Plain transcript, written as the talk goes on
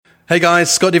Hey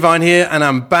guys, Scott Devine here, and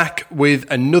I'm back with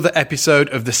another episode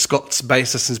of the Scott's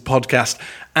Bass Lessons podcast.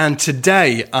 And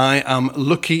today I am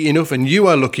lucky enough, and you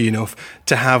are lucky enough,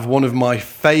 to have one of my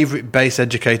favourite bass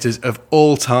educators of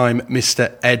all time,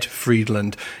 Mr. Ed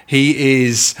Friedland. He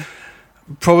is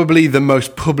probably the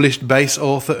most published bass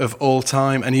author of all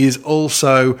time, and he is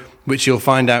also, which you'll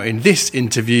find out in this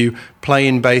interview,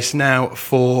 playing bass now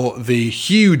for the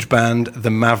huge band,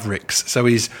 the Mavericks. So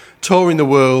he's touring the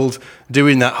world,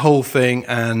 doing that whole thing,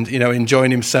 and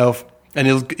enjoying himself.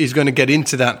 And he's going to get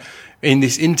into that in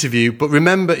this interview. But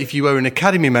remember, if you are an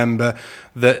Academy member,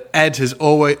 that Ed has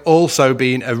always also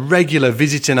been a regular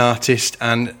visiting artist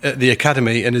and at the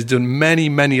Academy, and has done many,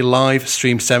 many live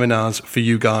stream seminars for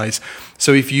you guys.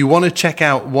 So if you want to check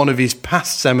out one of his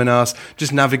past seminars,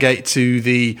 just navigate to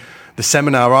the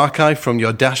seminar archive from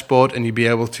your dashboard and you'll be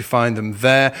able to find them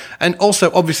there. And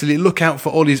also, obviously, look out for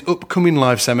all his upcoming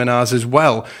live seminars as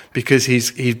well, because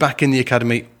he's back in the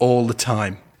Academy all the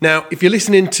time. Now, if you're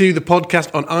listening to the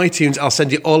podcast on iTunes, I'll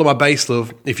send you all of my bass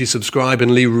love if you subscribe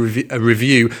and leave a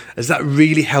review, as that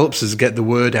really helps us get the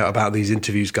word out about these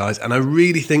interviews, guys. And I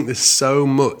really think there's so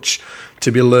much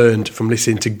to be learned from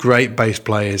listening to great bass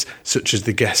players such as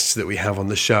the guests that we have on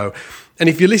the show. And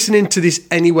if you're listening to this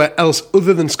anywhere else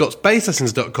other than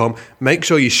scottsbasslessons.com, make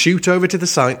sure you shoot over to the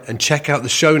site and check out the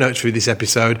show notes for this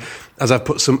episode, as I've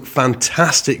put some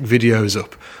fantastic videos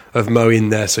up of Mo in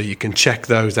there, so you can check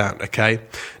those out, okay?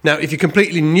 Now, if you're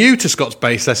completely new to Scott's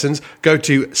Bass Lessons, go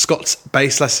to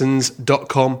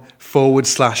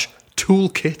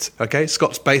scottsbasslessons.com/toolkit, okay?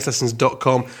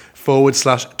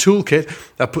 scottsbasslessons.com/toolkit.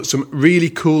 I put some really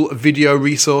cool video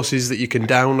resources that you can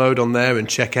download on there and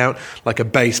check out, like a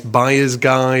bass buyer's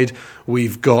guide.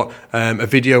 We've got a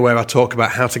video where I talk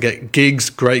about how to get gigs,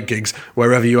 great gigs,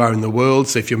 wherever you are in the world.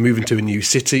 So if you're moving to a new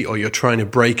city or you're trying to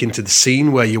break into the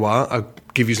scene where you are, I'll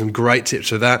give you some great tips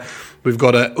for that. We've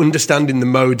got a Understanding the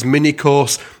Modes mini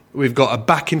course. We've got a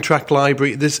backing track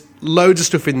library. There's loads of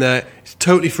stuff in there. It's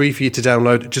totally free for you to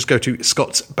download. Just go to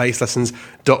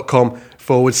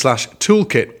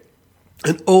scottsbasslessons.com/toolkit.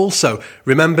 And also,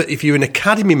 remember, if you're an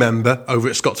Academy member over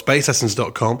at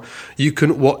scottsbasslessons.com, you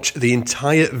can watch the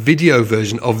entire video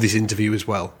version of this interview as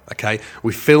well, okay?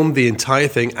 We filmed the entire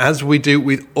thing, as we do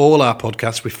with all our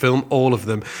podcasts. We film all of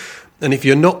them. And if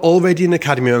you're not already an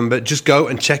Academy member, just go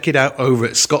and check it out over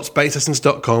at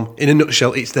scottsbasslessons.com. In a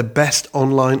nutshell, it's the best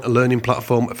online learning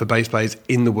platform for bass players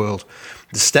in the world.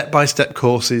 The step-by-step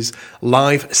courses,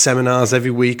 live seminars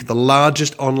every week, the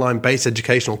largest online bass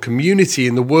educational community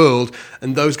in the world,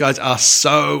 and those guys are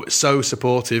so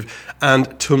supportive,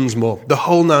 and tons more. The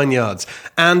whole 9 yards.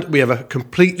 And we have a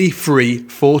completely free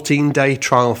 14-day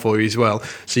trial for you as well,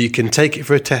 so you can take it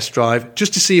for a test drive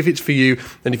just to see if it's for you,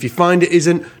 and if you find it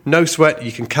isn't, no sweat,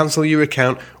 you can cancel your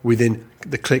account within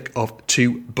the click of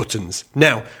 2 buttons.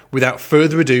 Now, without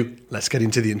further ado, let's get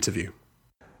into the interview.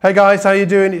 Hey guys, how you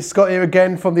doing? It's Scott here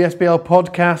again from the SBL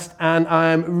podcast, and I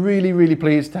am really, really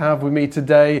pleased to have with me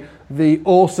today the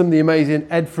awesome, the amazing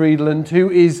Ed Friedland, who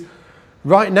is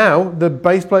right now the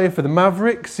bass player for the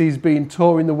Mavericks. He's been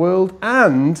touring the world,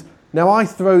 and now I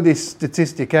throw this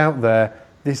statistic out there.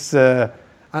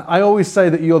 I always say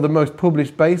that you're the most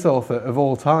published bass author of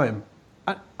all time.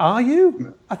 Are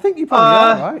you? I think you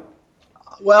probably are, right?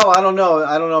 Well, I don't know.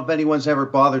 I don't know if anyone's ever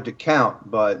bothered to count,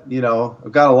 but,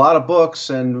 I've got a lot of books,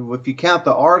 and if you count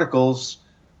the articles,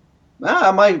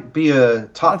 I might be a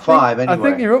top 5 anyway. I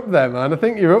think you're up there, man. I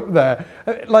think you're up there.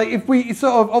 Like, if we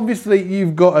sort of, obviously,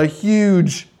 you've got a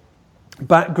huge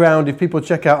background. If people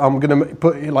check out, I'm going to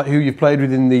put like who you've played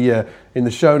with in the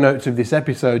show notes of this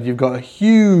episode. You've got a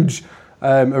huge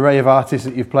array of artists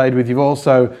that you've played with. You taught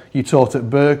at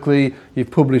Berklee. You've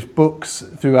published books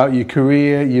throughout your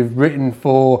career. You've written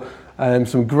for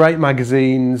some great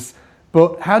magazines.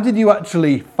 But how did you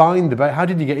actually find the bass? How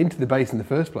did you get into the bass in the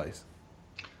first place?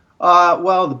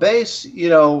 Well, the bass,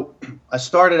 I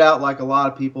started out like a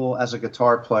lot of people as a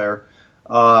guitar player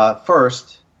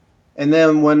first. And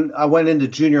then when I went into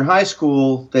junior high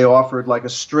school, they offered like a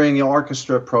string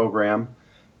orchestra program.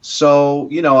 So,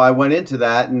 I went into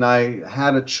that, and I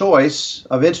had a choice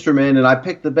of instrument, and I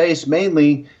picked the bass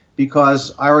mainly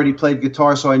because I already played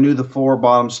guitar, so I knew the 4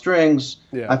 bottom strings.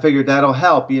 Yeah. I figured that'll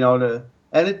help, and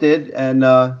it did. And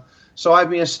so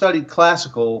I studied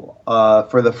classical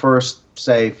for the first,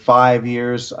 say, 5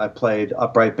 years. I played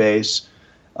upright bass.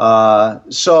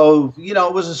 So,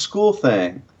 it was a school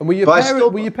thing. And were your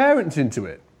parents into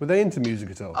it? Were they into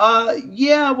music at all?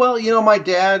 Yeah, well, my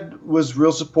dad was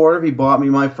real supportive. He bought me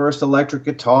my first electric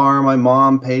guitar. My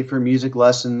mom paid for music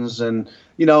lessons. And,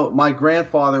 my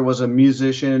grandfather was a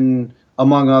musician,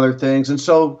 among other things. And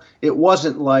so it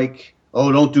wasn't like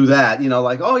oh, don't do that.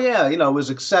 Like, oh yeah, it was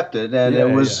accepted and Yeah,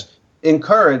 it was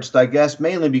encouraged, I guess,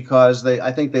 mainly because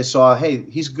I think they saw, hey,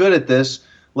 he's good at this.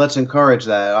 Let's encourage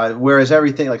that. Whereas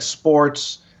everything like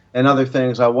sports and other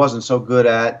things I wasn't so good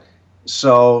at.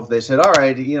 So they said, all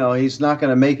right, he's not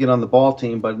going to make it on the ball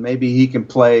team, but maybe he can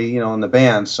play, in the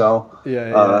band. So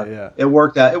it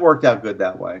worked out. It worked out good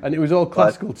that way. And it was all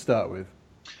classical to start with.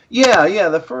 Yeah.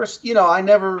 The first, I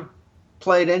never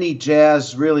played any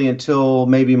jazz really until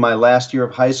maybe my last year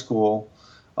of high school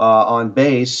on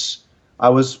bass. I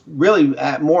was really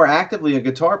more actively a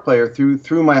guitar player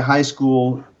through my high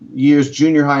school years,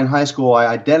 junior high and high school. I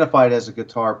identified as a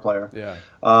guitar player. Yeah.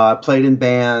 Played in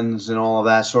bands and all of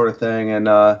that sort of thing. And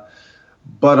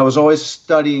but I was always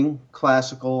studying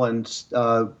classical and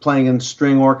playing in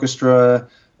string orchestra,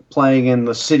 playing in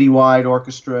the citywide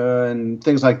orchestra and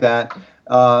things like that.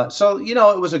 So,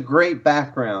 it was a great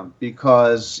background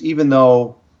because even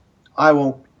though I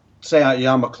won't say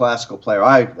I'm a classical player,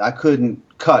 I couldn't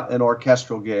cut an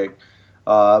orchestral gig.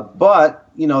 But,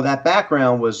 that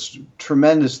background was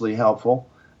tremendously helpful.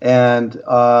 And,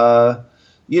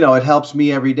 it helps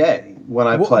me every day when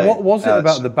I play. What was it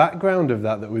about the background of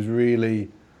that was really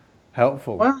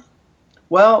helpful?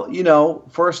 Well,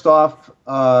 first off,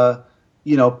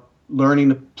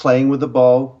 learning playing with the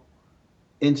bow,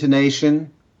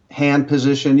 intonation, hand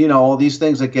position, all these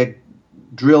things that get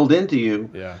drilled into you.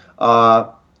 Yeah.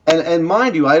 And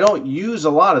mind you, I don't use a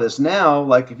lot of this now.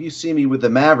 Like if you see me with the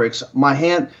Mavericks, my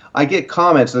hand, I get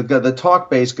comments. The talk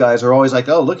bass guys are always like,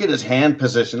 "Oh, look at his hand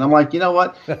position." I'm like, you know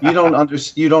what? You don't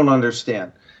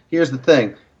understand. Here's the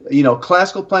thing.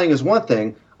 Classical playing is one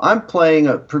thing. I'm playing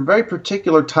a very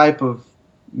particular type of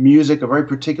music, a very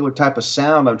particular type of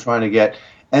sound I'm trying to get,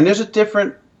 and there's a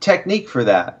different technique for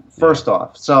that. First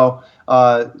off, so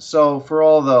for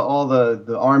all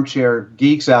the armchair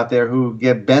geeks out there who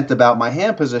get bent about my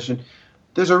hand position,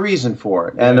 there's a reason for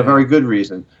it, and a very good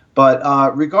reason.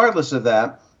 But regardless of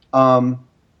that, but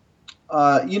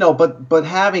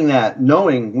having that,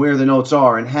 knowing where the notes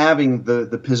are, and having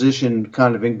the position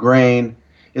kind of ingrained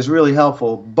is really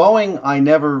helpful. Bowing, I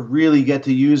never really get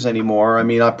to use anymore. I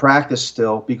mean, I practice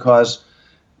still because,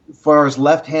 as far as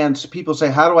left hands, people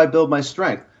say, "How do I build my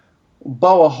strength?"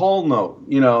 Bow a whole note,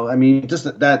 I mean, just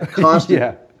that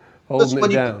constant. Holding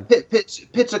it down.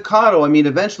 Pizzicato, I mean,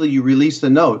 eventually you release the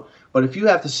note, but if you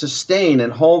have to sustain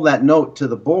and hold that note to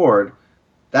the board,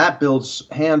 that builds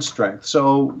hand strength.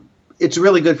 So it's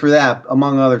really good for that,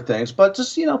 among other things. But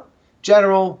just,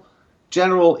 general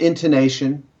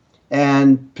intonation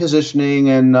and positioning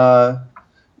and,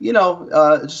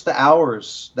 just the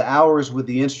hours with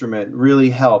the instrument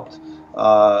really helped.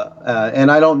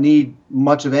 And I don't need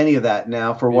much of any of that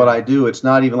now for what I do. It's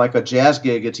not even like a jazz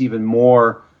gig. It's even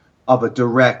more of a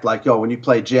direct, like, when you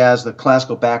play jazz, the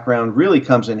classical background really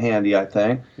comes in handy, I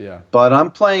think. Yeah. But I'm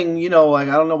playing, like,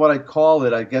 I don't know what I'd call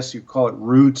it. I guess you call it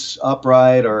roots,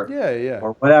 upright, or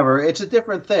or whatever. It's a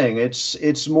different thing.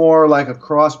 It's more like a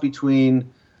cross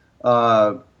between,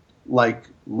 like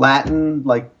Latin,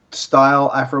 like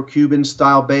style, Afro-Cuban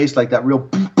style bass, like that real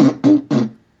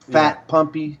fat,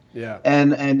 pumpy,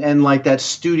 and like that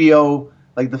studio,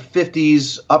 like the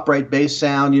 50s upright bass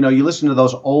sound. You listen to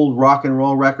those old rock and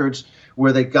roll records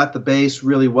where they got the bass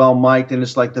really well mic'd, and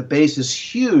it's like the bass is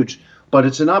huge, but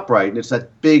it's an upright, and it's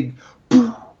that big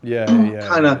kind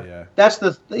of. That's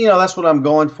that's what I'm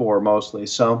going for mostly.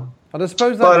 So, and I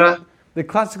suppose that the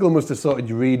classical must have sorted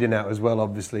your reading out as well.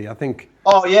 Obviously, I think.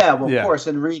 Oh yeah, well of course,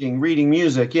 and reading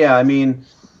music. Yeah, I mean,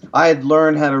 I had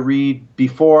learned how to read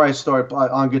before I started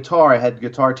on guitar. I had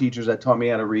guitar teachers that taught me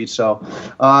how to read. So,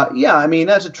 I mean,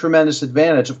 that's a tremendous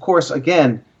advantage. Of course,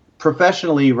 again,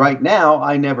 professionally right now,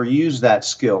 I never use that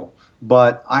skill,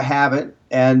 but I have it.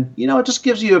 And, it just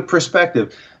gives you a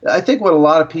perspective. I think what a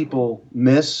lot of people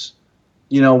miss,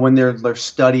 when they're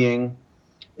studying,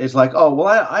 is like, oh,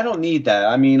 well, I don't need that.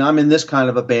 I mean, I'm in this kind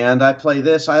of a band. I play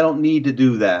this. I don't need to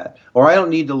do that. Or I don't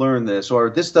need to learn this.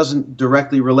 Or this doesn't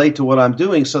directly relate to what I'm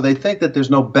doing. So they think that there's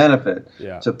no benefit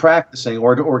to practicing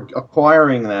or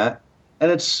acquiring that. And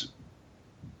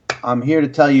I'm here to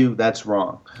tell you that's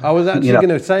wrong. I was actually going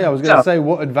to say,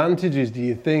 what advantages do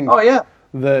you think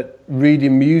that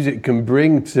reading music can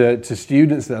bring to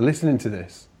students that are listening to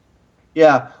this?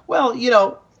 Yeah, well,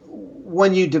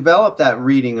 when you develop that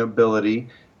reading ability,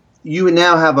 you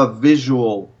now have a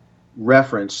visual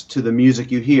reference to the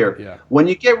music you hear. Yeah. When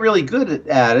you get really good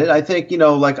at it, I think,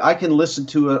 like I can listen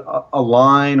to a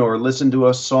line or listen to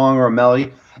a song or a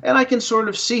melody, and I can sort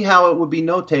of see how it would be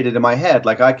notated in my head.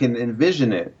 Like I can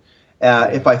envision it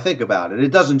if I think about it.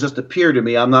 It doesn't just appear to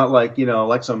me. I'm not like,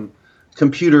 like some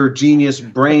computer genius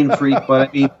brain freak, but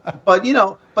I mean,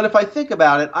 but if I think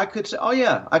about it, I could say, oh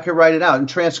yeah, I could write it out and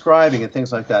transcribing and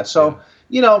things like that. So,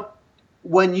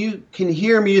 when you can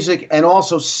hear music and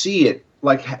also see it,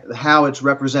 like how it's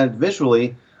represented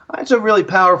visually, it's a really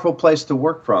powerful place to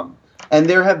work from. And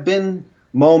there have been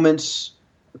moments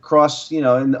across,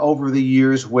 over the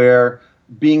years where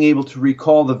being able to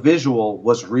recall the visual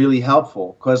was really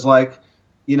helpful. Because,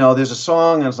 there's a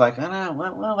song and it's like, I don't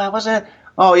know, what was it?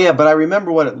 Oh, yeah, but I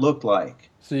remember what it looked like.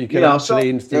 So you can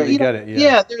instantly get it.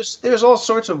 Yeah, there's all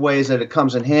sorts of ways that it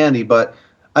comes in handy. But,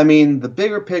 I mean, the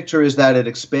bigger picture is that it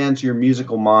expands your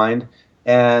musical mind.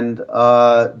 And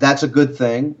that's a good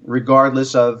thing,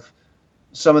 regardless of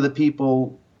some of the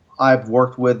people I've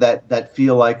worked with that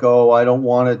feel like, oh, I don't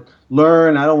want to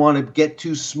learn, I don't want to get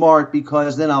too smart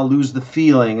because then I'll lose the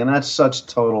feeling, and that's such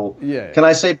total. Yeah. Can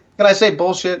I say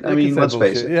bullshit? I mean, let's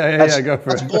face it. Yeah, go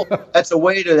for it. That's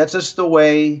just a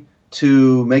way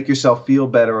to make yourself feel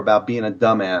better about being a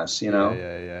dumbass,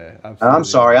 Yeah. Absolutely. I'm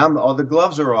sorry. The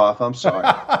gloves are off. I'm sorry.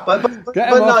 But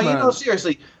no, man.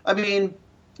 Seriously. I mean,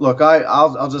 look,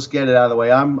 I'll just get it out of the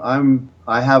way.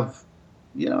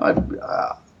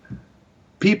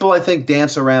 People I think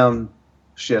dance around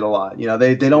shit a lot.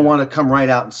 They don't want to come right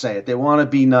out and say it. They want to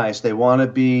be nice. They want to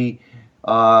be.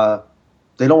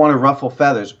 They don't want to ruffle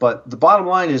feathers. But the bottom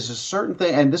line is a certain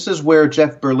thing, and this is where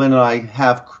Jeff Berlin and I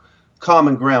have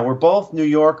common ground. We're both New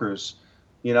Yorkers,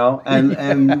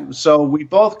 and so we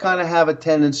both kind of have a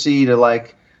tendency to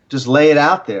just lay it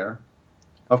out there.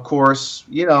 Of course,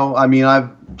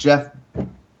 Jeff.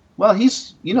 Well,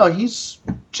 he's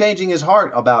changing his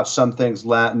heart about some things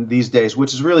these days,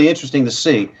 which is really interesting to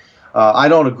see. I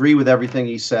don't agree with everything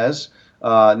he says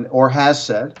or has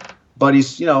said, but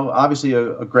he's obviously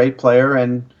a great player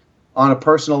and on a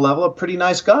personal level a pretty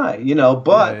nice guy.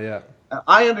 But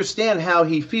I understand how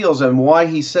he feels and why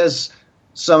he says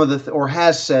some of or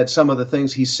has said some of the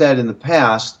things he said in the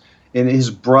past in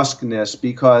his brusqueness,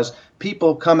 because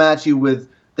people come at you with.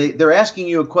 They're asking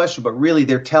you a question, but really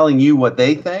they're telling you what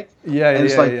they think.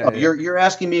 You're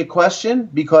asking me a question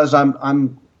because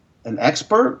I'm an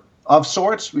expert of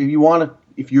sorts.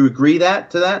 If you agree to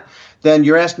that, then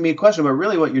you're asking me a question. But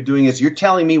really, what you're doing is you're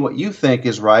telling me what you think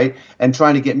is right and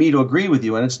trying to get me to agree with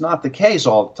you. And it's not the case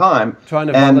all the time. Trying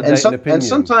to validate an opinion. And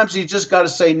sometimes you just got to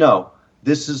say no.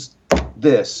 This is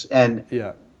this, and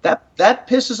that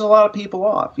pisses a lot of people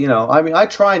off. I mean, I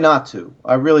try not to.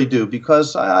 I really do,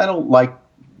 because I don't like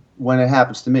when it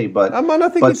happens to me, but I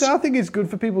think it's good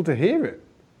for people to hear it.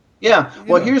 Yeah.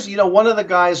 Here's one of the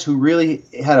guys who really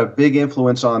had a big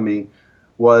influence on me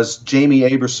was Jamie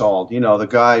Aebersold. The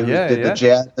guy who did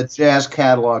the jazz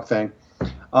catalog thing.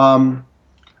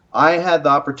 I had the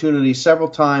opportunity several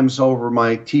times over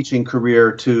my teaching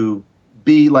career to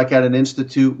be at an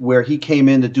institute where he came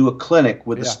in to do a clinic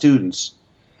with the students.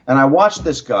 And I watched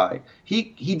this guy.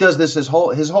 He does this his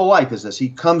whole life is this. He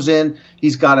comes in,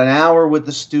 he's got an hour with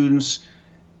the students,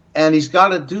 and he's got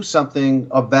to do something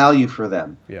of value for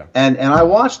them. Yeah. And I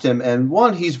watched him,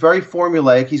 and he's very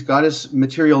formulaic. He's got his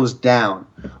material is down.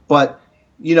 But,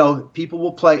 people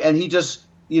will play, and he just,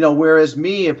 whereas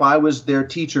me, if I was their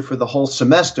teacher for the whole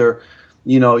semester,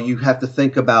 you have to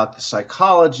think about the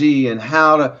psychology and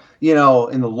how to,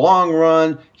 in the long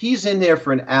run. He's in there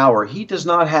for an hour. He does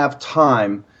not have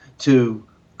time to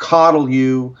coddle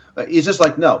you. It's just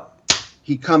no.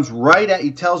 He comes right at. He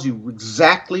tells you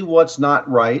exactly what's not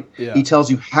right. Yeah. He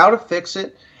tells you how to fix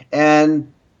it,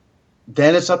 and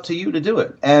then it's up to you to do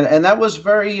it. And that was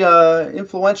very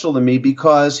influential to me,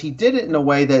 because he did it in a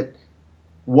way that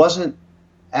wasn't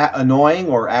annoying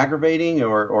or aggravating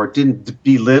or didn't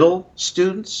belittle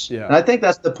students. Yeah. And I think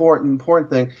that's the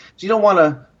important thing. So you don't want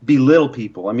to belittle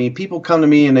people. I mean, people come to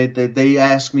me and they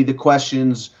ask me the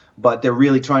questions, but they're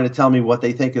really trying to tell me what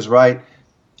they think is right.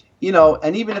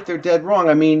 And even if they're dead wrong,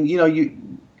 I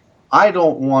mean, I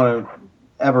don't want to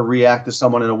ever react to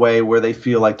someone in a way where they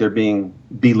feel like they're being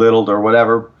belittled or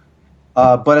whatever.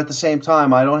 But at the same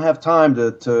time, I don't have time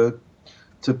to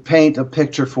paint a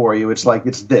picture for you. It's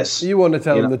it's this. You want to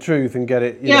tell them the truth and get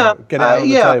it, get it out on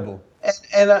the table.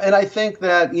 And I think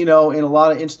that, in a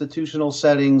lot of institutional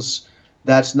settings,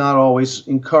 that's not always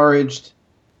encouraged,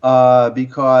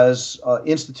 because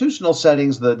institutional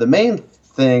settings, the main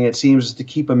thing, it seems, is to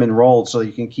keep them enrolled so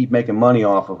you can keep making money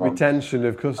off of them. Retention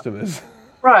of customers.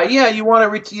 Right. Yeah. You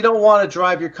don't want to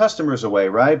drive your customers away,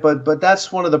 right? But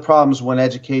that's one of the problems when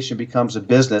education becomes a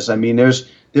business. I mean, there's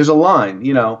a line.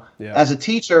 As a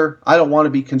teacher, I don't want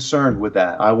to be concerned with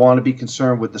that. I want to be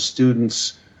concerned with the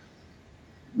students'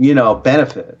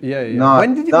 benefit. Yeah.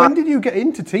 When did you get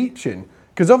into teaching?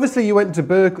 Because obviously you went to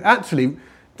Berklee. Actually,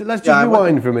 Let's just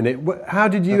rewind for a minute. How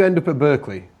did you end up at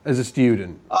Berklee as a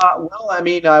student? Well, I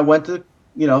mean, I went to,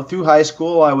 through high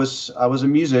school. I was a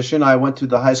musician. I went to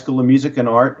the High School of Music and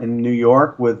Art in New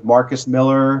York with Marcus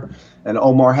Miller and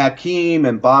Omar Hakim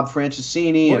and Bob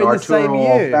Franciscini and Arturo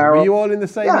Alfaro. Were you all in the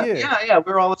same year? Yeah.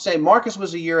 We were all the same. Marcus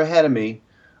was a year ahead of me.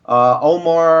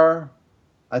 Omar,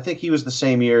 I think he was the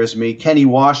same year as me. Kenny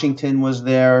Washington was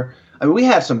there. I mean, we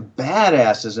had some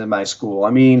badasses in my school.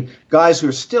 I mean, guys who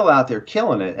are still out there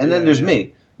killing it. And then there's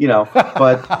me,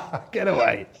 but get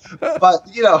away.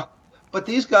 but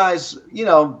these guys,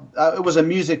 it was a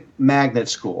music magnet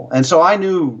school. And so I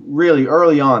knew really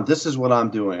early on, this is what I'm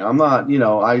doing. I'm not,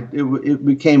 it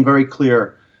became very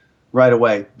clear right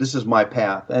away, this is my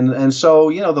path. And so,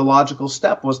 the logical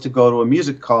step was to go to a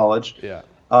music college. Yeah.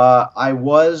 I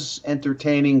was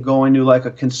entertaining going to like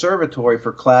a conservatory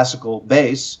for classical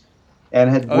bass. And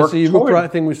had worked. So your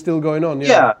upright thing was still going on,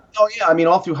 yeah. Oh, yeah. I mean,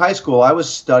 all through high school, I was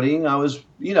studying. I was,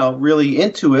 really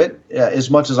into it as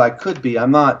much as I could be. I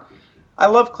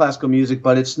love classical music,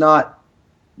 but it's not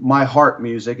my heart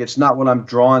music. It's not what I'm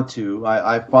drawn to.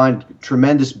 I find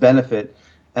tremendous benefit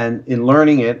in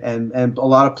learning it and a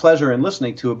lot of pleasure in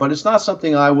listening to it. But it's not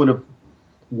something I would have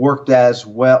worked as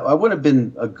well. I wouldn't have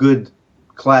been a good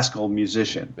classical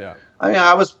musician. Yeah. I mean,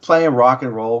 I was playing rock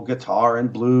and roll, guitar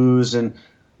and blues and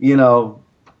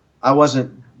I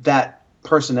wasn't that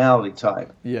personality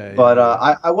type. But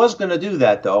I was going to do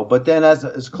that, though. But then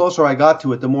as closer I got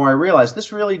to it, the more I realized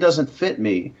this really doesn't fit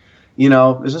me.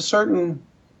 There's a certain,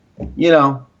 thing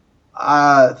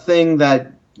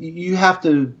that you have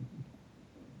to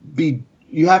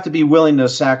be willing to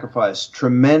sacrifice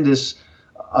tremendous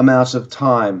amounts of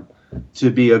time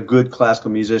to be a good classical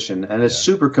musician. And it's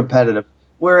super competitive.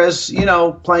 Whereas,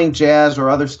 playing jazz or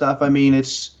other stuff, I mean,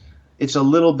 it's a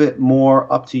little bit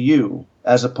more up to you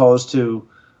as opposed to,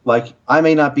 like, I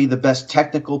may not be the best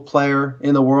technical player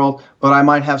in the world, but I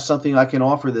might have something I can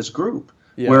offer this group.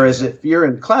 Whereas if you're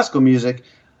in classical music,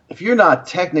 if you're not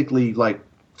technically, like,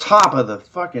 top of the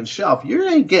fucking shelf, you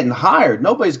ain't getting hired.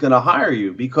 Nobody's going to hire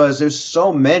you because there's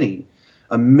so many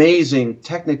amazing,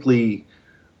 technically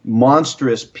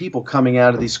monstrous people coming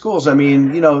out of these schools. I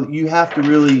mean, you have to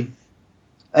really...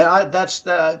 And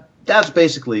that's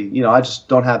basically, I just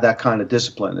don't have that kind of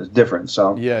discipline. It's different.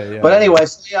 So But anyway,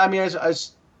 I mean, I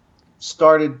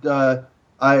started.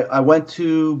 I went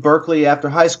to Berklee after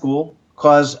high school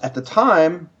because at the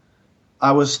time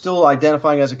I was still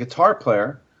identifying as a guitar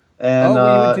player, and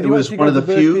it was one of the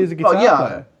few. As a guitar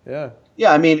player?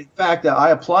 Yeah. I mean, in fact, I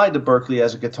applied to Berklee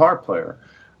as a guitar player,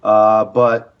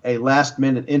 but a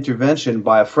last-minute intervention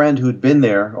by a friend who'd been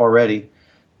there already.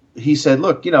 He said,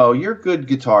 look, you're a good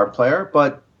guitar player,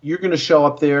 but you're going to show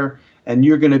up there and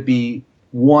you're going to be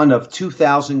one of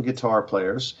 2,000 guitar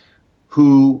players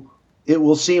who it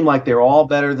will seem like they're all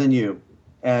better than you.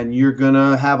 And you're going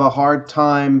to have a hard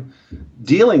time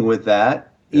dealing with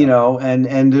that,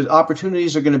 and the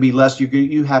opportunities are going to be less.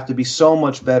 You have to be so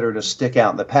much better to stick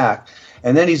out in the pack.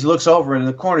 And then he looks over in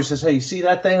the corner and says, hey, you see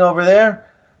that thing over there?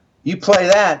 You play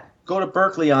that, go to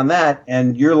Berklee on that,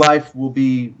 and your life will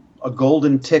be a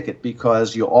golden ticket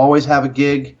because you'll always have a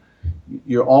gig,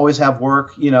 you'll always have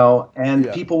work,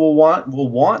 and people will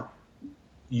want.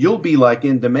 You'll be like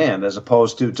in demand as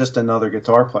opposed to just another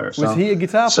guitar player. Was he a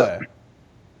guitar player?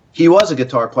 He was a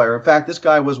guitar player. In fact, this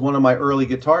guy was one of my early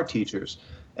guitar teachers,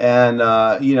 and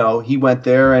he went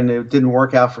there and it didn't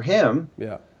work out for him.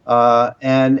 Yeah.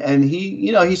 And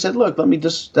he said, look, let me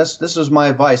just this was my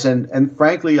advice, and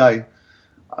frankly, it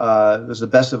was the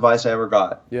best advice I ever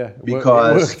got. Yeah,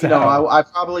 because I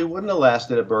probably wouldn't have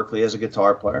lasted at Berklee as a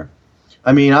guitar player.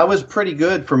 I mean, I was pretty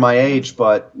good for my age,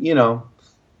 but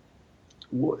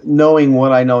knowing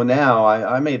what I know now,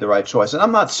 I made the right choice. And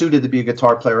I'm not suited to be a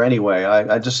guitar player anyway.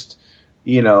 I just,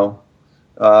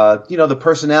 the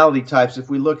personality types. If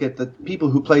we look at the people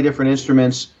who play different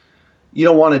instruments, you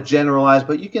don't want to generalize,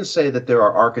 but you can say that there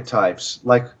are archetypes.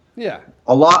 Like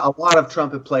a lot of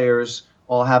trumpet players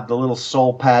all have the little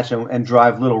soul patch and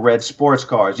drive little red sports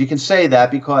cars. You can say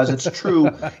that because it's true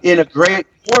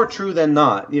more true than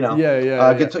not.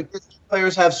 Guitar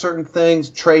players have certain things,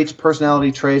 traits,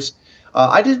 personality traits.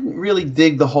 I didn't really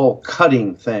dig the whole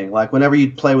cutting thing. Like whenever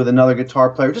you'd play with another guitar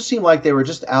player, it just seemed like they were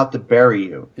just out to bury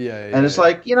you. And it's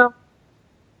like,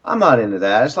 I'm not into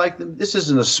that. It's like this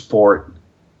isn't a sport.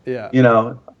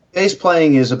 Bass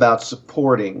playing is about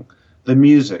supporting the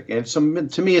music, and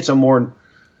to me, it's a more.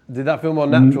 Did that feel more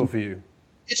natural for you?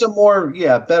 It's a more,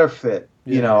 better fit.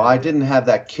 I didn't have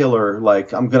that killer,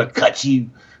 like, I'm going to cut you,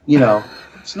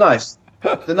 It's nice.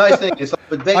 The nice thing is, like,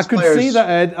 with bass players... I could see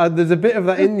that, Ed. There's a bit of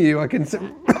that in you. I can see...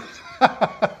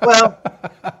 Well,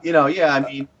 I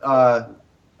mean,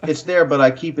 it's there, but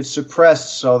I keep it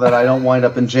suppressed so that I don't wind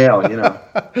up in jail, you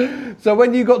know. So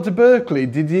when you got to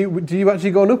Berklee, did you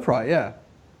actually go on upright? Yeah.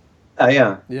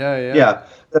 Yeah.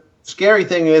 The scary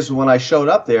thing is when I showed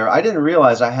up there, I didn't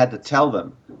realize I had to tell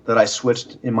them that I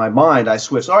switched. In my mind, I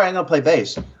switched. All right, I'm going to play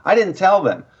bass. I didn't tell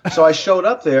them. So I showed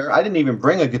up there. I didn't even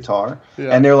bring a guitar. Yeah.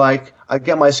 And they're like, I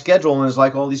get my schedule, and there's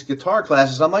like all these guitar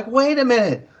classes. I'm like, wait a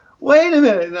minute.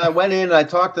 And I went in, and I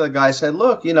talked to the guy. I said,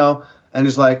 look, you know, and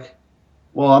he's like,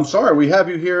 well, I'm sorry, we have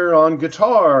you here on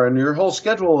guitar and your whole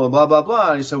schedule and blah, blah, blah.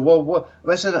 And he said, well, what?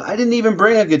 I said, I didn't even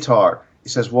bring a guitar. He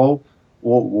says, well,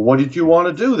 what did you want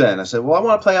to do then? I said, well, I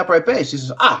want to play upright bass. He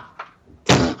says,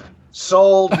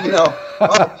 sold, you know.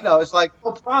 You know, it's like,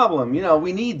 no problem. You know,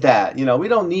 we need that. You know, we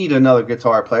don't need another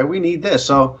guitar player. We need this.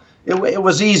 So it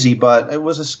was easy, but it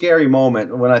was a scary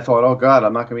moment when I thought, oh, God,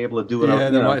 I'm not going to be able to do it. Yeah,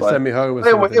 they might send me home or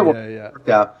something. It worked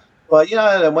out. But, yeah,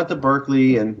 I went to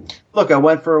Berklee, and, look, I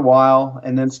went for a while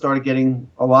and then started getting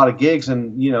a lot of gigs,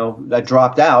 and, you know, I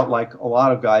dropped out like a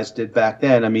lot of guys did back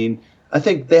then. I mean, I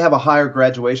think they have a higher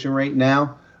graduation rate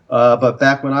now, but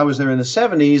back when I was there in the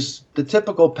 70s, the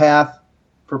typical path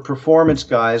for performance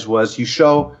guys was you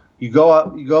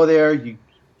go there, you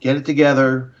get it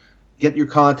together, get your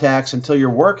contacts until you're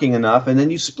working enough, and then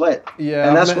you split. Yeah,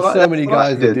 and that's so many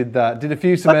guys that did that. Did a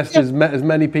few semesters, met as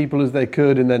many people as they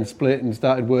could, and then split and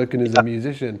started working as a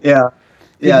musician. Yeah.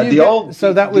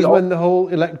 So that was when the whole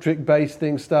electric bass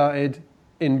thing started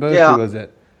in Berklee, was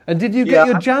it? And did you get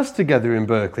your jazz together in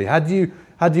Berklee?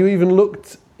 Had you even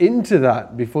looked into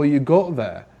that before you got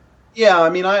there? Yeah, I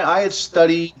mean, I had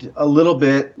studied a little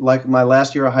bit, like my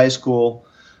last year of high school.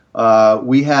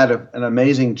 We had an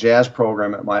amazing jazz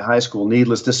program at my high school,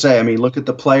 needless to say. I mean, look at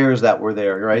the players that were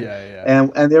there, right? Yeah.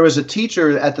 And there was a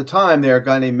teacher at the time there, a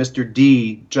guy named Mr.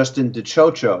 D, Justin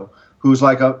DeChocho, who's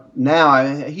like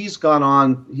he's gone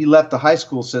on, he left the high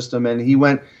school system, and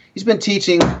he's been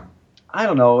teaching, I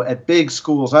don't know, at big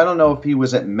schools. I don't know if he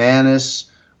was at Manus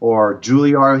or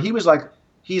Juilliard.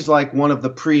 He's like one of the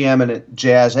preeminent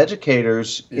jazz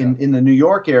educators in the New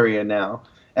York area now.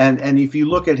 And if you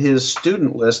look at his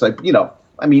student list, like, you know,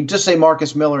 I mean, just say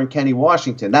Marcus Miller and Kenny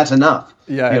Washington, that's enough.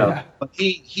 Yeah. But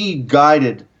he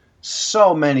guided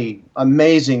so many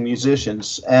amazing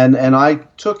musicians, and I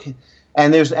took,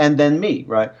 and then me,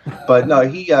 right? But no,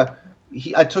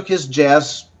 I took his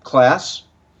jazz class,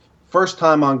 first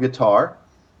time on guitar,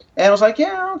 and I was like,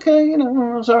 yeah, okay, you know,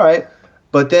 it was all right.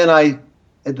 But then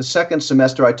at the second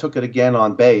semester, I took it again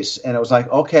on bass, and it was like,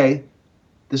 okay,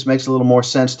 this makes a little more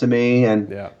sense to me.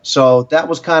 And so that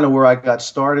was kind of where I got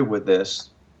started with this,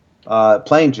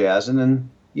 playing jazz. And then,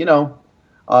 you know,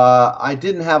 I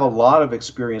didn't have a lot of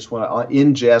experience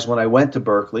in jazz when I went to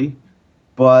Berklee,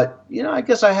 but, you know, I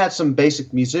guess I had some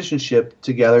basic musicianship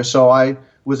together, so I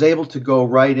was able to go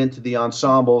right into the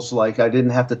ensembles. Like, I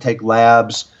didn't have to take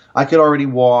labs. I could already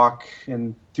walk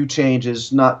and do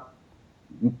changes,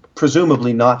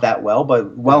 presumably not that well,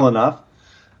 but well enough.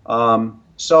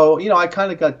 So, you know, I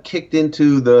kind of got kicked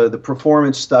into the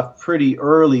performance stuff pretty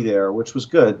early there, which was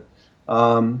good.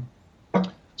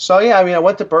 So, yeah, I mean, I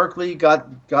went to Berklee,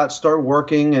 started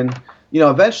working, and, you know,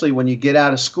 eventually when you get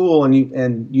out of school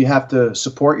and you have to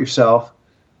support yourself,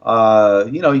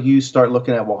 you know, you start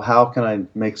looking at, well, how can I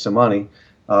make some money?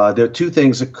 There are two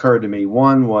things that occurred to me.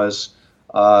 One was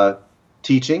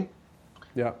teaching.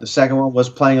 Yeah. The second one was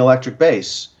playing electric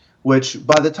bass, which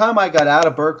by the time I got out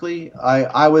of Berklee,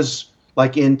 I was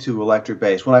like into electric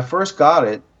bass. When I first got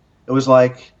it, it was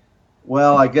like,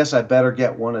 well, I guess I better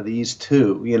get one of these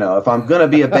too. You know, if I'm going to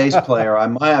be a bass player, I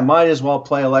might as well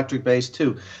play electric bass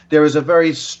too. There was a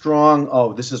very strong,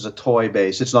 oh, this is a toy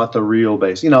bass. It's not the real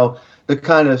bass. You know, the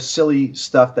kind of silly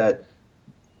stuff that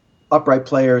upright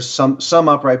players, some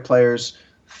upright players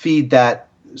feed that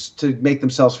to make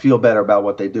themselves feel better about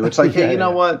what they do. It's like, hey, you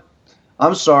know what?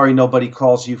 I'm sorry nobody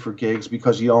calls you for gigs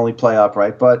because you only play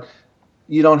upright, but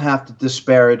you don't have to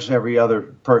disparage every other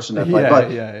person that plays.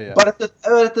 But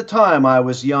at the time, I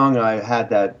was young. I had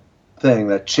that thing,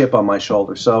 that chip on my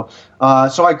shoulder. So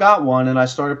I got one, and I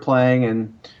started playing.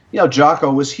 And, you know,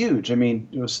 Jocko was huge. I mean,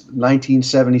 it was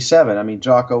 1977. I mean,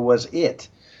 Jocko was it.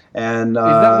 And is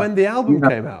that when the album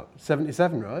came out?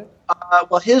 77, right?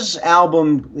 Well, his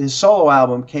solo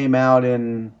album came out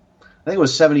in, I think it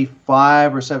was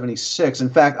 75 or 76. In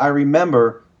fact, I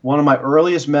remember one of my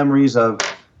earliest memories of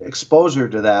exposure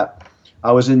to that.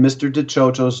 I was in Mr.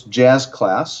 DeChocho's jazz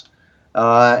class,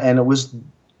 and it was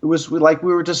like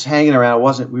we were just hanging around.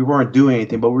 We weren't doing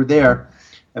anything, but we were there.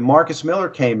 And Marcus Miller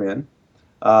came in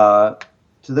to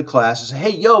the class and said,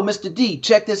 "Hey, yo, Mr. D,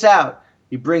 check this out."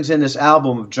 He brings in this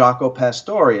album of Jaco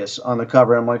Pastorius on the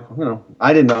cover. I'm like, you know,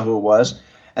 I didn't know who it was,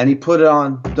 and he put it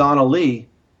on Donna Lee,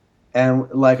 And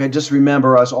like I just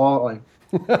remember us all like,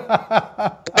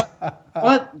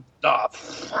 what the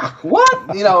fuck?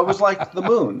 What? You know, it was like the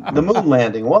moon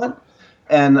landing. What?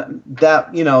 And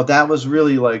that, you know, that was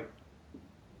really like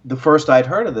the first I'd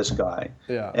heard of this guy.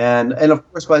 Yeah. And of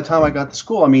course, by the time I got to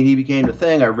school, I mean, he became the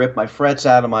thing. I ripped my frets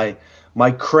out of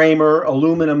my Kramer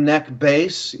aluminum neck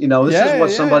bass. You know, this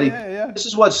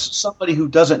is what somebody who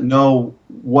doesn't know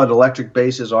what electric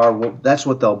basses are, well, that's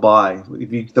what they'll buy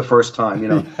the first time. You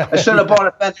know, I should have bought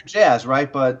a Fender Jazz,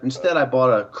 right? But instead, I bought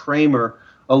a Kramer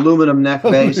aluminum neck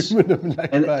bass, and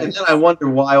then I wonder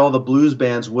why all the blues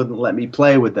bands wouldn't let me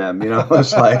play with them. You know,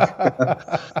 it's like,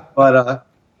 but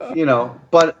you know,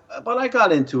 but I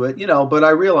got into it. You know, but I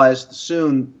realized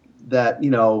soon that, you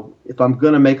know, if I'm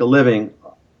going to make a living,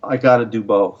 I got to do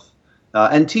both,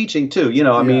 and teaching too. You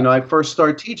know, I mean, I first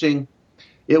started teaching.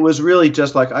 It was really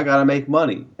just like, I got to make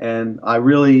money. And I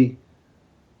really,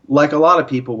 like a lot of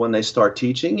people when they start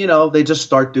teaching, you know, they just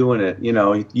start doing it. You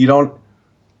know, you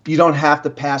don't have to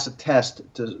pass a test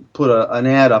to put an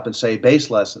ad up and say bass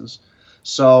lessons.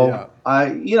 So I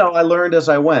learned as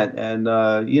I went. And,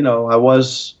 you know,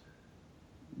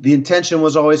 the intention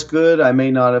was always good. I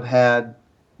may not have had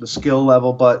the skill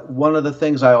level, but one of the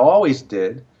things I always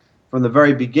did from the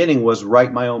very beginning was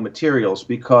write my own materials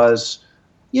because,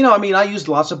 you know, I mean, I used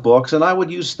lots of books, and I would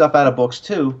use stuff out of books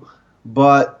too,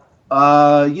 but,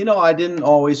 you know, I didn't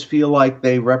always feel like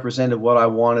they represented what I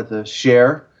wanted to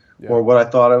share or what I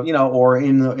thought of, you know, or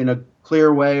in a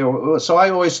clear way. So I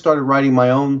always started writing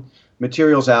my own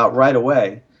materials out right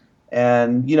away.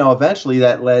 And, you know, eventually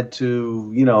that led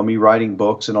to, you know, me writing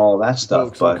books and all of that stuff.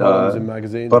 Books and columns and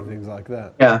magazines and things like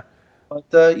that. Yeah.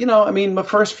 But, you know, I mean, my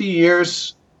first few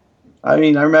years, I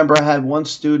mean, I remember I had one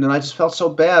student, and I just felt so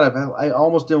bad. I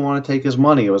almost didn't want to take his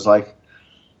money. It was like,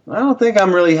 I don't think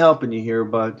I'm really helping you here,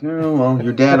 but, you know, well,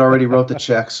 your dad already wrote the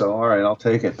check, so all right, I'll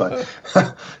take it. But,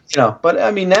 you know, but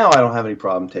I mean, now I don't have any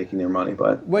problem taking their money.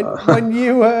 But when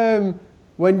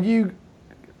you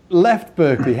left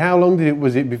Berklee, how long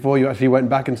was it before you actually went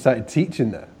back and started teaching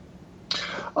there?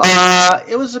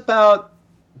 It was about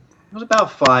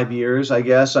 5 years, I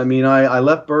guess. I mean, I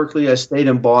left Berklee. I stayed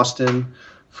in Boston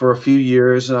for a few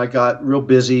years, and I got real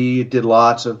busy, did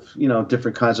lots of, you know,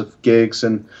 different kinds of gigs,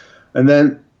 and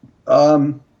then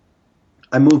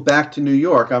I moved back to New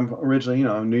York. I'm originally, you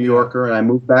know, a New Yorker, and I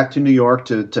moved back to New York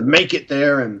to make it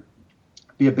there and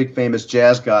be a big famous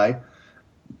jazz guy.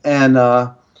 And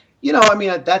you know, I mean,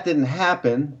 that didn't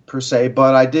happen per se,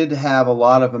 but I did have a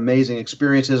lot of amazing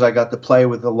experiences. I got to play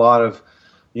with a lot of,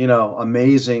 you know,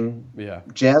 amazing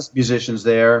jazz musicians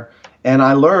there. And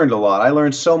I learned a lot. I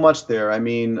learned so much there. I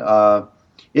mean,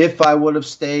 if I would have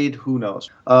stayed, who knows?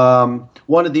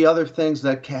 One of the other things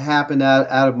that happened out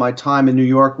of my time in New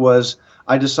York was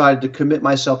I decided to commit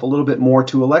myself a little bit more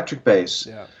to electric bass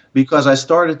because I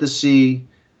started to see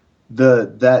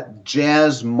that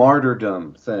jazz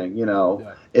martyrdom thing, you know,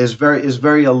 is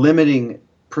very a limiting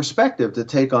perspective to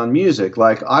take on music.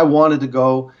 Like, I wanted to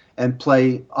go and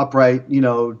play upright, you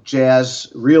know,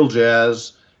 jazz, real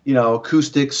jazz, you know,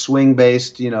 acoustic,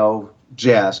 swing-based, you know,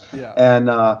 jazz. And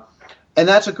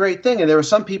that's a great thing. And there are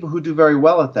some people who do very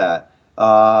well at that.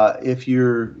 If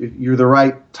you're the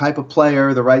right type of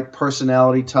player, the right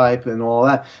personality type and all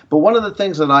that. But one of the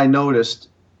things that I noticed,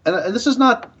 and this is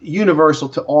not universal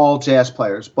to all jazz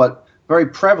players, but very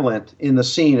prevalent in the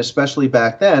scene, especially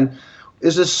back then,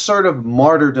 is this sort of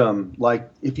martyrdom. Like,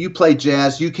 if you play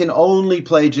jazz, you can only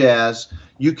play jazz.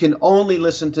 You can only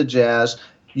listen to jazz.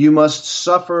 You must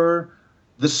suffer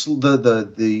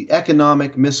the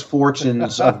economic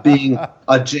misfortunes of being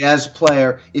a jazz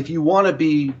player if you want to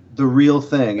be the real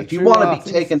thing. If you want to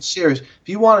be taken serious, if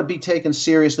you want to be taken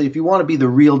seriously, if you want to be the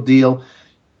real deal,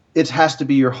 it has to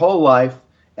be your whole life,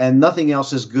 and nothing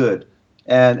else is good.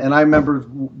 And I remember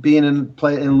being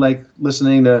in like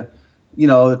listening to, you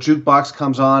know, a jukebox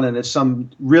comes on and it's some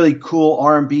really cool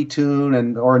R&B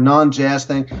tune or a non-jazz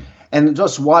thing, and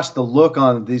just watch the look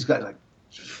on these guys,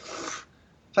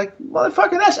 like,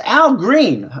 motherfucker, that's Al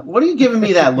Green. What are you giving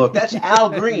me that look? That's Al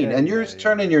Green, and you're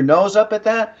turning your nose up at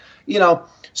that, you know.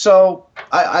 So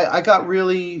I got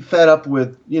really fed up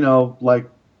with, you know, like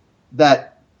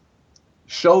that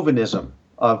chauvinism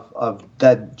of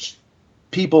that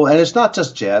people, and it's not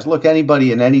just jazz. Look,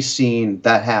 anybody in any scene,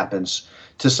 that happens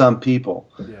to some people.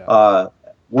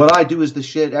 What I do is the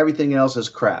shit. Everything else is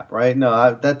crap, right?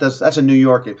 No, that's a New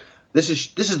York. This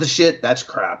is the shit. That's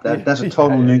crap. That's a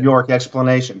total New York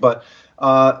explanation. But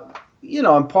you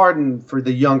know, and pardon for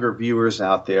the younger viewers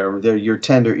out there, your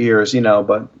tender ears, you know.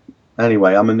 But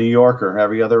Anyway, I'm a New Yorker.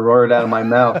 Every other word out of my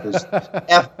mouth is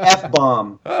f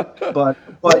bomb. But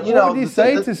what you know, would you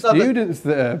say to students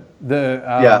that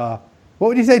are what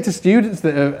would you say to students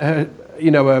that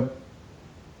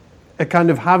are kind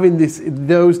of having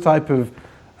those type of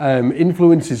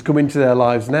influences come into their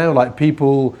lives now, like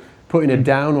people putting a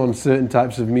down on certain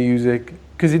types of music?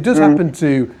 Because it does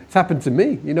it's happened to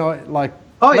me. You know, like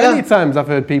many times I've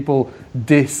heard people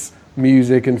diss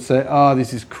music and say, "Oh,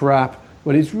 this is crap,"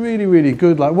 when it's really, really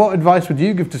good. Like, what advice would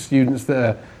you give to students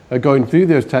that are going through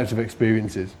those types of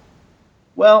experiences?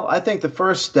 Well, I think the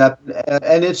first step,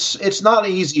 and it's not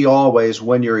easy always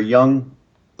when you're a young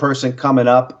person coming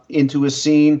up into a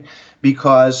scene,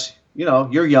 because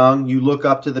you're young, you look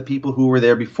up to the people who were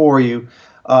there before you,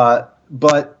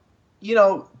 but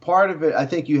part of it, I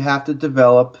think you have to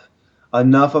develop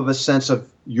enough of a sense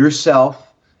of yourself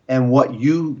and what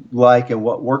you like and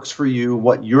what works for you,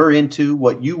 what you're into,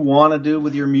 what you want to do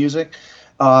with your music,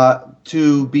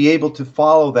 to be able to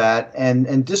follow that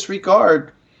and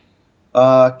disregard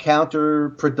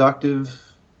counterproductive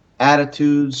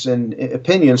attitudes and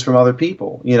opinions from other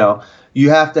people. You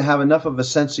have to have enough of a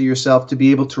sense of yourself to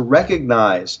be able to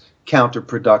recognize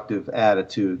counterproductive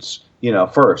attitudes,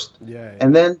 first,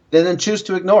 and then choose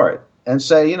to ignore it and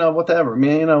say, whatever,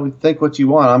 man, think what you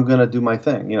want. I'm going to do my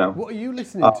thing. What are you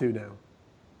listening to now?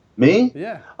 Me?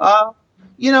 Yeah.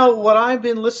 What I've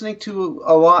been listening to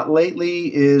a lot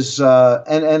lately is,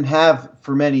 and have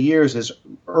for many years, is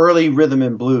early rhythm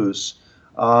and blues.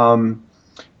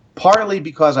 Partly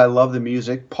because I love the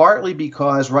music, partly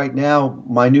because right now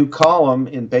my new column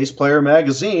in Bass Player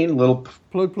magazine, little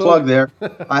plug there,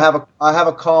 I have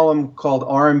a column called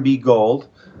R&B Gold,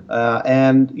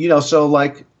 and so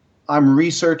like I'm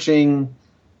researching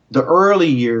the early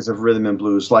years of rhythm and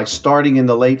blues, like starting in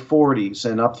the late 40s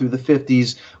and up through the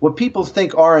 50s. What people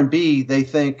think R&B, they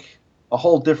think a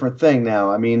whole different thing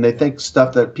now. I mean, they think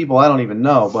stuff that people I don't even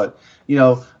know, but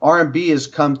R&B has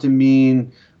come to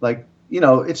mean like,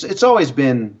 it's always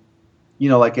been,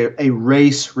 like a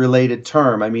race-related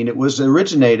term. I mean, it was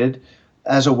originated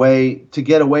as a way to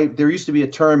get away. There used to be a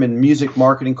term in music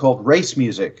marketing called race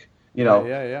music,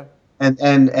 Yeah.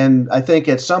 And I think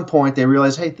at some point they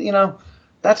realized, hey,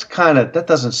 that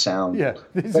doesn't sound. Yeah,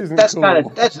 that's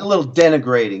cool. That's a little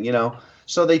denigrating,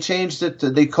 So they changed it.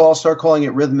 Start calling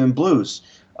it rhythm and blues.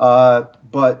 But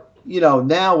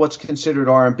now what's considered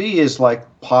R&B is like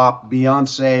pop.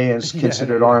 Beyonce is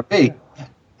considered R&B.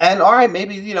 And all right,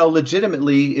 maybe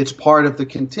legitimately it's part of the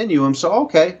continuum. So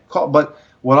okay, but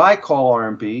what I call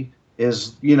R&B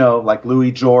is like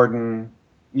Louis Jordan,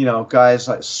 guys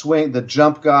like swing, the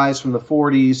jump guys from the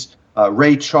 40s,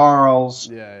 Ray Charles,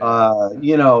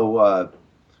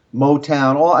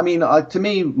 Motown. To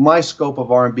me, my scope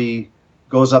of R&B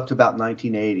goes up to about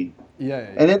 1980.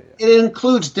 And it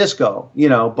includes disco,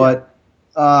 but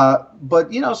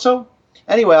so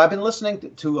anyway, I've been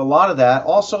listening to a lot of that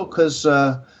also because,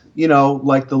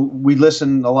 we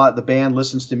listen a lot, the band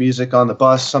listens to music on the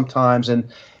bus sometimes, and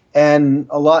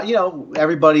a lot,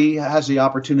 everybody has the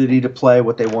opportunity to play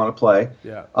what they want to play.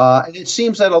 Yeah. And it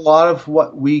seems that a lot of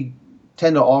what we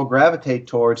tend to all gravitate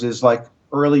towards is like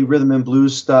early rhythm and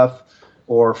blues stuff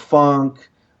or funk,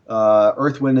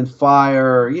 Earth, Wind and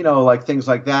Fire, like things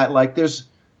like that. Like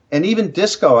and even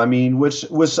disco, I mean, which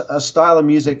was a style of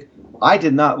music I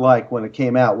did not like when it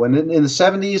came out. When in the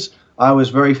 70s, I was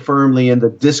very firmly in the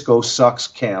disco sucks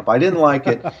camp. I didn't like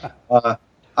it.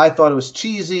 I thought it was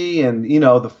cheesy, and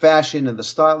the fashion and the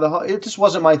style. It just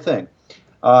wasn't my thing.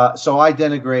 So I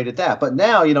denigrated that. But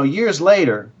now, years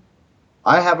later,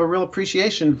 I have a real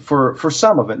appreciation for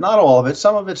some of it. Not all of it.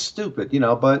 Some of it's stupid,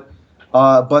 But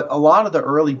a lot of the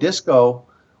early disco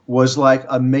was like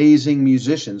amazing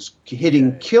musicians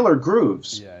hitting killer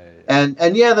grooves. And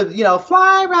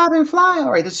fly, Robin, fly.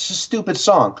 All right, this is a stupid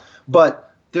song, but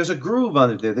there's a groove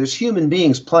under there. There's human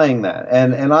beings playing that,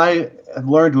 and I have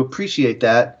learned to appreciate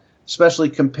that, especially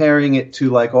comparing it to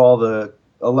like all the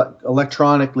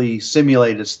electronically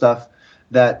simulated stuff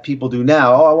that people do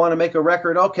now. Oh, I want to make a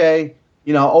record. Okay,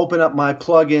 open up my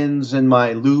plugins and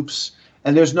my loops,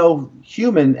 and there's no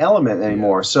human element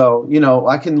anymore. So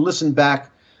I can listen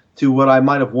back to what I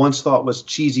might have once thought was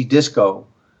cheesy disco,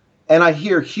 and I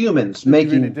hear humans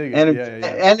making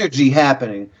energy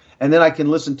happening. And then I can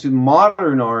listen to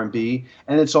modern R&B,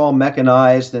 and it's all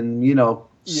mechanized and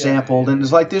sampled, and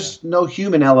it's like there's no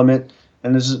human element,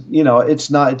 and it's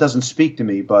not. It doesn't speak to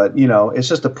me, but it's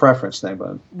just a preference thing.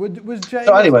 But was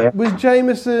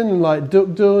Jameson and like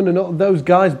Duck Dunn and all those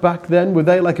guys back then? Were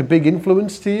they like a big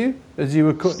influence to you as you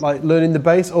were like learning the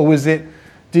bass, or was it?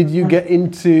 Did you get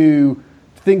into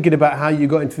thinking about how you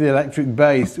got into the electric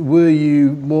bass, were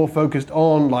you more focused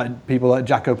on like people like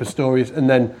Jaco Pastorius, and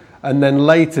then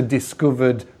later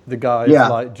discovered the guys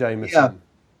like Jameson? Yeah,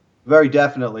 very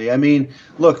definitely. I mean,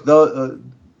 look,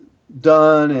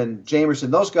 Dunn and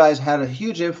Jamerson, those guys had a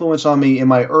huge influence on me in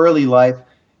my early life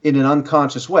in an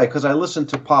unconscious way, because I listened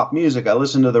to pop music. I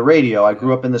listened to the radio. I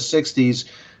grew up in the 60s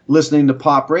listening to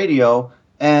pop radio,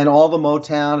 and all the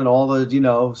Motown and all the,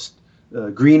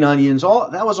 Green Onions,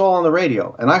 that was all on the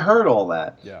radio. And I heard all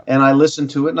that. Yeah. And I listened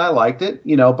to it and I liked it,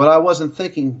 but I wasn't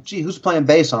thinking, gee, who's playing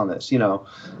bass on this?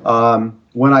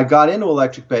 When I got into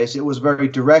electric bass, it was very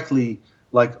directly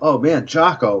like, oh man,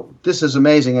 Jaco, this is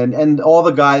amazing. And all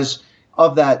the guys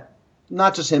of that,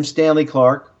 not just him, Stanley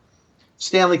Clarke.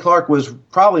 Stanley Clarke was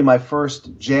probably my first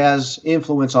jazz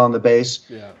influence on the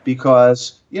bass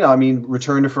because,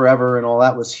 Return to Forever and all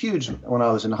that was huge when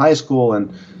I was in high school.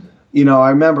 And, I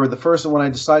remember when I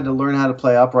decided to learn how to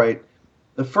play upright,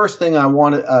 the first thing I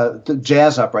wanted, the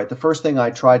jazz upright, the first thing I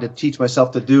tried to teach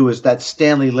myself to do is that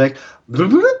Stanley lick. He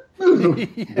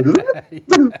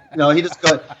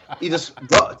just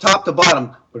top to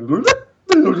bottom.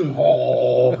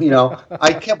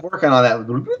 I kept working on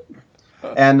that.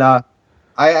 And I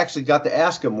actually got to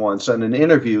ask him once in an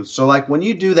interview. So like when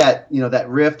you do that, that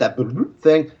riff, that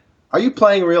thing, are you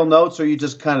playing real notes or are you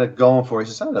just kind of going for it?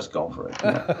 He says, I'm just going for it.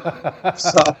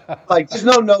 So like there's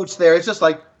no notes there. It's just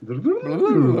like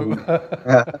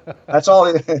that's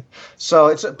all. So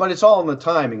it's all in the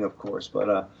timing, of course.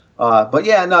 But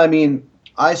yeah, no, I mean,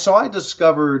 I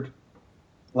discovered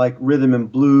like rhythm and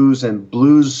blues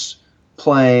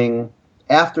playing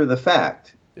after the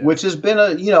fact, which has been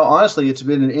honestly, it's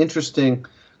been an interesting,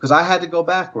 because I had to go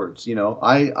backwards.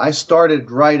 I started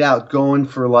right out going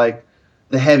for like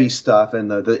the heavy stuff and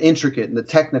the intricate and the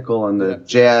technical and the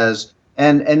jazz,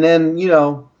 and then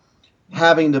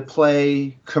having to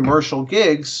play commercial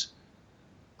gigs,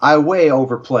 I way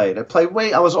overplayed.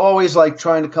 I was always like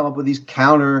trying to come up with these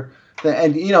counter,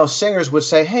 and singers would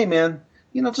say, "Hey man,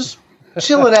 just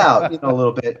chill it out, a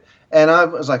little bit." And I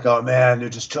was like, "Oh man, they're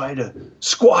just trying to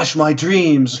squash my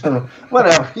dreams," or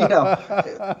whatever.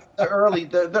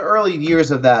 The early years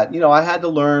of that, I had to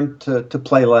learn to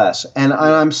play less, and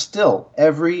I'm still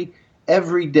every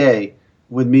day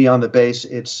with me on the bass.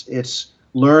 It's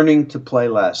learning to play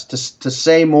less, to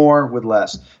say more with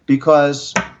less,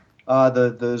 because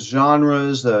the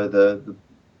genres, the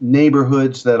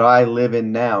neighborhoods that I live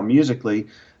in now musically,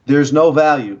 there's no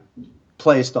value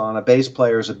placed on a bass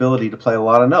player's ability to play a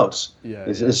lot of notes.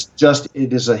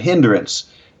 It is a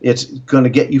hindrance. It's going to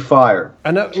get you fired.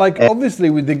 And obviously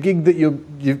with the gig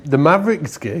that the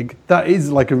Mavericks gig, that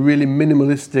is like a really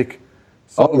minimalistic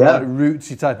sort of like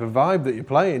rootsy type of vibe that you're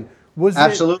playing.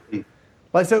 Absolutely.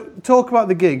 So talk about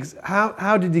the gigs.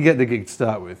 How did you get the gig to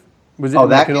start with? Was it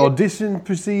like an audition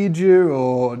procedure,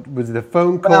 or was it a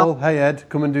phone call? Hey Ed,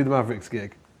 come and do the Mavericks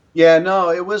gig. Yeah,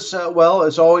 no, it was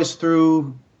it's always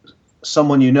through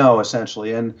someone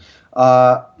essentially. And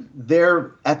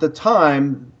there at the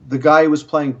time, the guy who was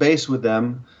playing bass with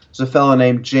them was a fellow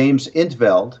named James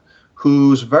Intveld,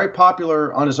 who's very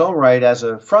popular on his own right as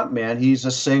a frontman. He's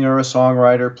a singer, a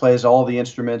songwriter, plays all the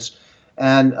instruments,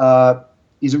 and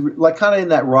he's like kind of in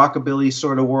that rockabilly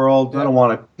sort of world. I don't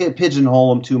want to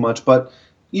pigeonhole him too much, but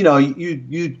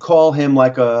you'd call him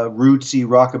like a rootsy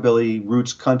rockabilly,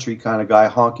 roots country kind of guy,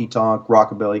 honky tonk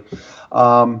rockabilly.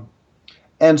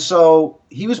 And so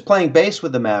he was playing bass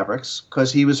with the Mavericks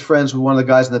because he was friends with one of the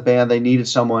guys in the band. They needed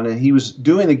someone, and he was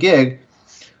doing the gig.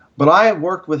 But I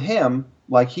worked with him.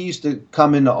 Like, he used to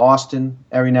come into Austin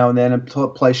every now and then and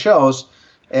play shows.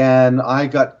 And I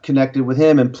got connected with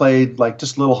him and played like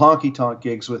just little honky tonk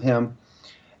gigs with him.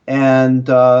 And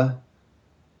about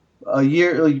a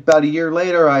year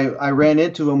later, I ran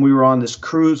into him. We were on this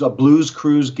cruise, a blues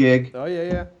cruise gig. Oh,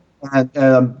 yeah.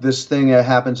 And this thing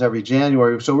happens every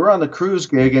January. So we're on the cruise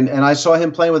gig, and I saw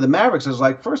him playing with the Mavericks. I was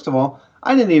like, first of all,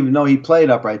 I didn't even know he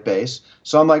played upright bass.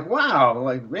 So I'm like, wow,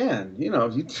 like, man, you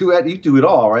do it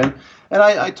all, right? And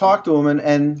I talked to him,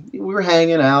 and we were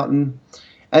hanging out, and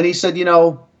he said,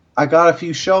 I got a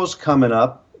few shows coming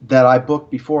up that I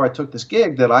booked before I took this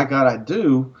gig that I got to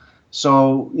do.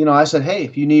 So, I said, hey,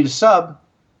 if you need a sub,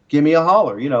 give me a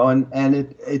holler, and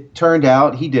it turned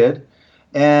out he did.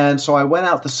 And so I went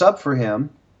out to sub for him.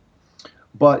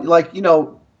 But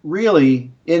really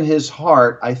in his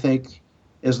heart, I think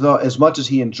as much as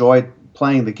he enjoyed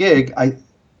playing the gig,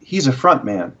 he's a front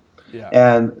man. Yeah.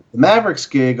 And the Mavericks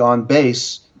gig on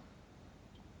bass,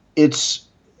 it's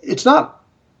not,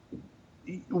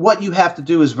 what you have to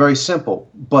do is very simple,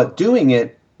 but doing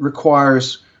it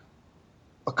requires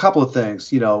a couple of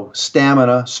things,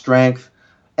 stamina, strength,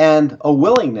 and a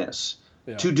willingness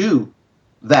to do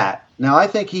that. Now, I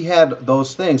think he had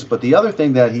those things, but the other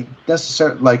thing that he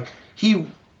necessarily,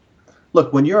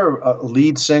 look, when you're a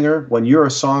lead singer, when you're a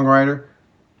songwriter,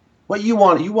 what you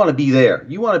want to be there.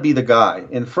 You want to be the guy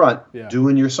in front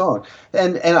doing your song.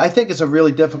 And I think it's a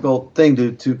really difficult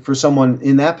thing for someone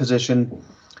in that position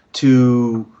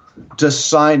to just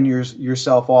sign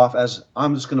yourself off as,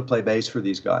 I'm just going to play bass for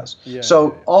these guys.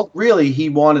 Really, he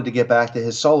wanted to get back to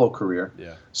his solo career.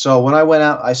 So when I went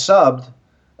out, I subbed,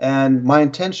 and my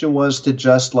intention was to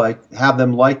just have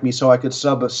them like me so I could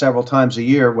sub several times a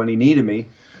year when he needed me.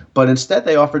 But instead,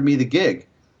 they offered me the gig.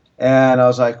 And I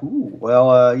was like, ooh,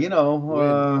 well, I mean,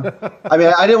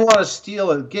 I didn't want to steal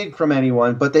a gig from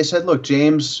anyone, but they said, look,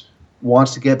 James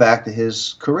wants to get back to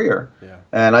his career.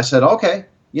 And I said, okay.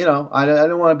 I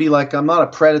didn't want to be I'm not a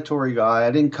predatory guy.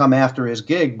 I didn't come after his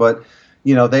gig, but,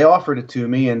 they offered it to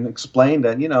me and explained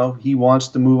that, he wants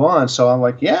to move on. So I'm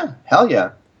like, yeah, hell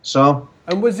yeah. So.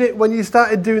 And was it when you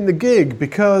started doing the gig,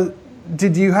 because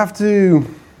did you have to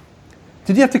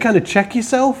kind of check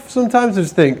yourself sometimes and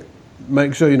just think,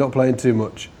 make sure you're not playing too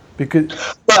much? Because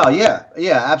yeah,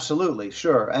 absolutely,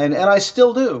 sure, and I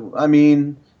still do. I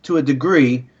mean, to a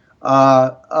degree,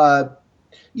 the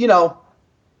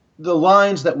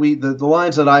lines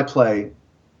that I play,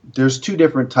 there's two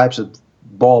different types of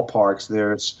ballparks.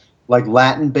 There's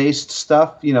Latin-based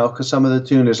stuff, because some of the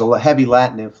tune there's a heavy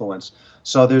Latin influence.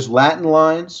 So there's Latin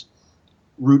lines,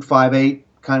 root 5/8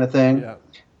 kind of thing,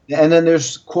 and then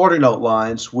there's quarter note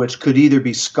lines, which could either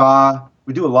be ska.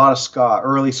 We do a lot of ska,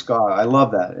 early ska. I love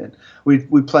that. And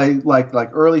we play like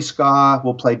early ska.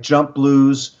 We'll play jump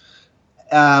blues.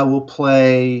 We'll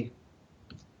play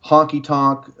honky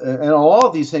tonk, and all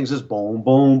of these things is boom,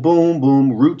 boom, boom,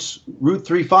 boom. Root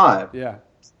 3/5. Yeah.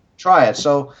 Try it.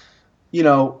 So,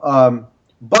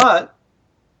 but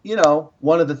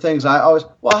one of the things I always,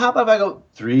 how about if I go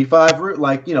 3/5 root,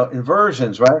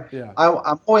 inversions, right? Yeah.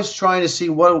 I'm always trying to see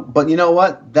but you know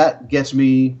what? That gets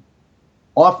me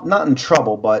off, not in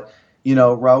trouble, but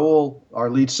Raul, our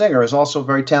lead singer, is also a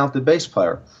very talented bass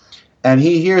player, and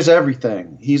he hears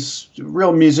everything. He's a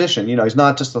real musician. He's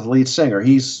not just a lead singer.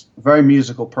 He's a very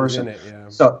musical person.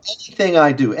 So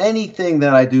anything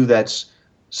that I do that's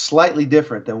slightly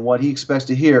different than what he expects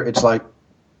to hear, it's he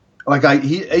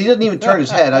doesn't even turn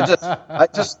his head. I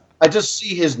just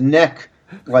see his neck,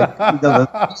 the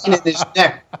vein in his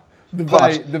neck. The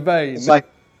vein.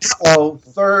 It's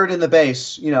third in the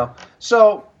bass,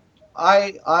 So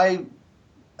I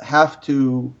have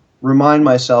to remind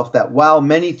myself that while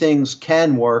many things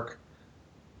can work,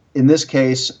 in this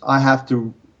case, I have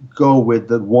to go with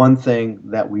the one thing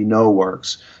that we know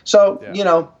works. So,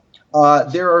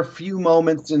 there are a few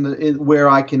moments where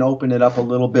I can open it up a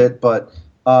little bit, but,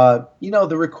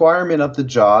 the requirement of the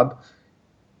job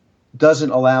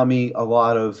doesn't allow me a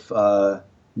lot of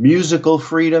musical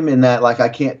freedom in that, I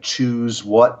can't choose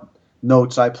what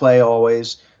notes I play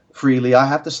always freely. I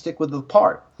have to stick with the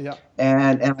part. Yeah.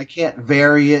 And I can't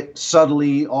vary it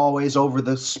subtly always over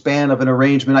the span of an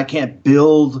arrangement. I can't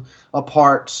build a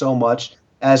part so much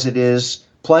as it is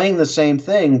playing the same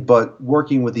thing but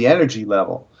working with the energy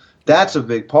level. That's a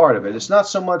big part of it. It's not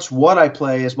so much what I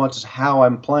play as much as how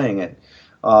I'm playing it.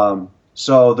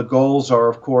 So the goals are,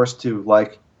 of course, to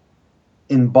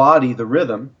embody the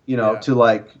rhythm,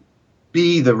 to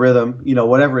be the rhythm,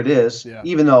 whatever it is,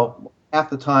 even though half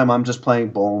the time I'm just playing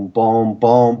boom, boom,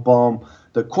 boom, boom,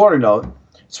 the quarter note.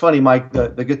 It's funny, Mike,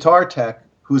 the guitar tech,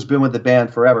 who's been with the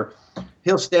band forever,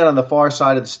 he'll stand on the far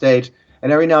side of the stage,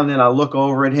 and every now and then I'll look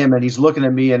over at him, and he's looking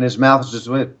at me, and his mouth is just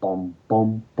going boom,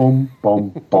 boom, boom, boom,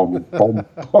 boom, boom,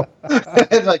 boom.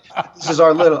 It's this is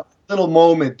our little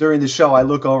moment during the show. I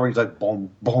look over, and he's like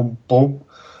boom, boom, boom.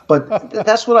 But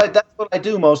that's what I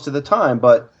do most of the time.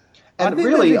 But I think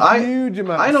really, there's a huge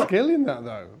amount of skill in that,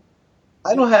 though.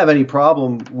 I don't have any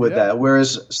problem with that.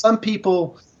 Whereas some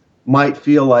people might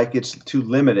feel like it's too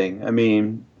limiting. I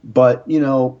mean, but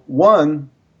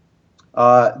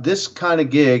this kind of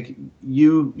gig,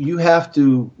 you have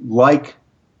to like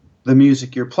the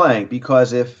music you're playing,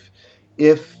 because if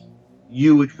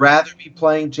you would rather be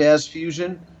playing jazz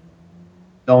fusion,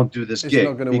 don't do this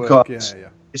gig, because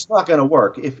it's not going to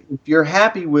work. If you're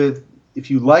happy with,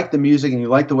 if you like the music and you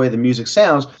like the way the music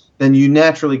sounds, then you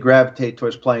naturally gravitate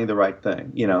towards playing the right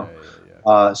thing,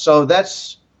 So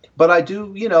that's, but I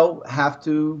do, have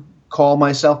to call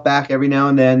myself back every now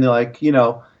and then,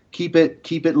 keep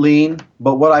it lean.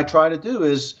 But what I try to do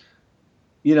is,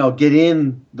 get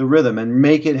in the rhythm and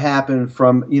make it happen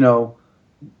from,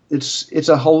 it's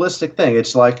a holistic thing.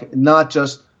 It's not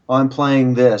just I'm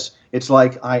playing this. It's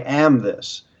I am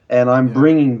this, and I'm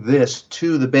bringing this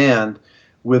to the band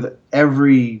with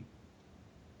every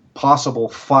possible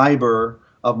fiber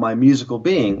of my musical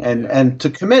being. And to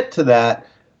commit to that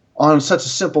on such a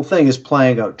simple thing as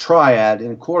playing a triad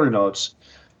in quarter notes,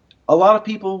 a lot of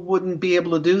people wouldn't be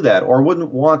able to do that or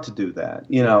wouldn't want to do that.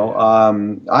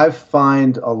 I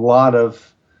find a lot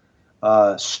of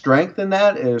strength in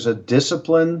that. There's a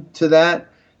discipline to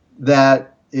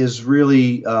that is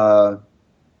really kind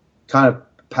of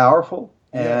powerful.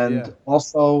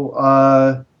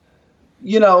 Also,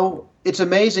 it's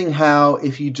amazing how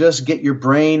if you just get your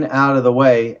brain out of the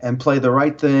way and play the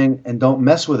right thing and don't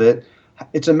mess with it,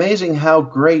 it's amazing how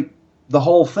great the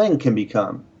whole thing can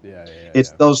become.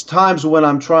 It's those times when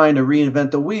I'm trying to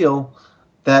reinvent the wheel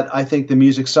that I think the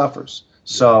music suffers.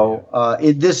 So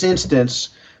in this instance,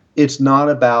 it's not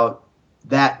about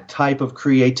that type of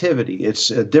creativity. It's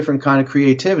a different kind of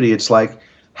creativity. It's like,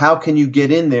 how can you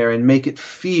get in there and make it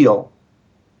feel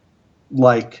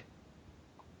like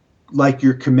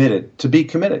you're committed? To be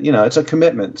committed, it's a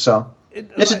commitment. So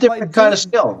it's a different kind of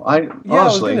skill. Honestly, I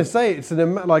was going to say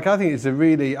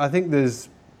I think there's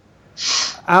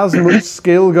as much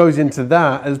skill goes into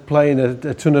that as playing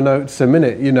a ton of notes a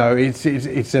minute.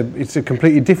 It's a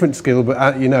completely different skill,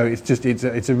 but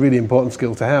it's a really important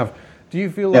skill to have. Do you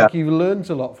feel like you've learned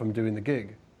a lot from doing the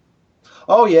gig?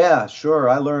 Oh yeah, sure.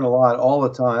 I learn a lot all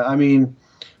the time. I mean,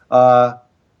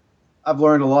 I've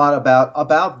learned a lot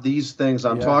about these things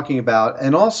I'm talking about,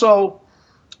 and also,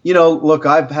 look,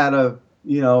 I've had a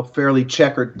fairly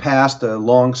checkered past, a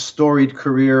long storied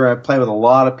career. I play with a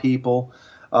lot of people.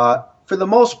 For the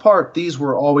most part, these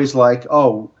were always like,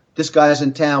 oh, this guy's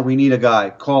in town, we need a guy,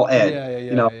 call Ed.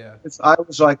 I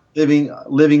was like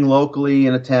living locally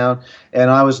in a town, and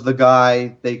I was the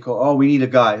guy they call, oh, we need a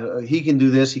guy. He can do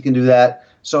this, he can do that.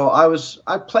 So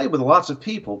I played with lots of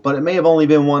people, but it may have only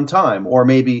been one time or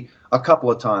maybe a couple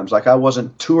of times. Like I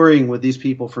wasn't touring with these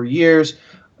people for years.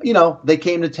 They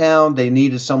came to town, they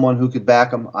needed someone who could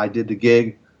back them. I did the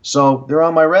gig. So they're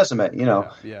on my resume,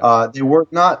 They were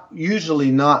usually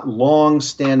not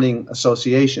long-standing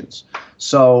associations.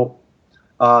 So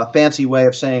fancy way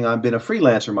of saying I've been a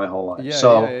freelancer my whole life.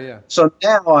 So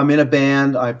now I'm in a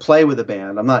band. I play with a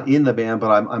band. I'm not in the band,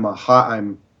 but I'm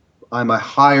a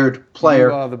hired player.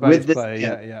 You are the bass with this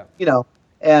player, band,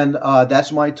 and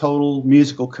that's my total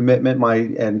musical commitment.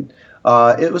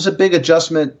 It was a big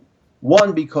adjustment.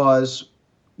 One, because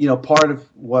part of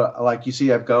what, like you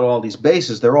see, I've got all these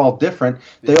basses. They're all different.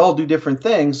 They all do different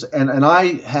things, and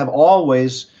I have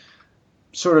always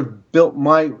sort of built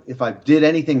if I did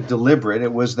anything deliberate,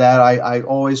 it was that I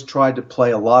always tried to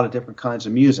play a lot of different kinds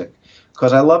of music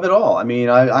because I love it all. I mean,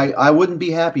 I wouldn't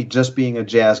be happy just being a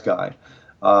jazz guy.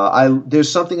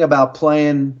 There's something about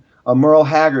playing a Merle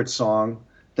Haggard song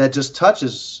that just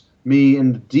touches me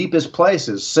in the deepest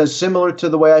places, similar to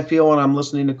the way I feel when I'm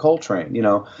listening to Coltrane,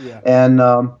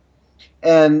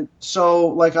 and so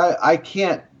like I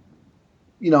can't,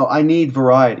 I need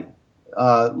variety.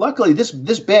 Luckily,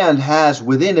 this band has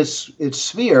within its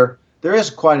sphere, there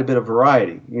is quite a bit of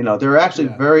variety. They're actually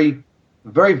very,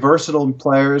 very versatile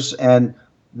players, and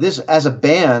this as a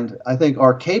band, I think,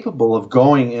 are capable of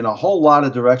going in a whole lot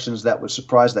of directions that would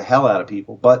surprise the hell out of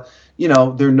people. But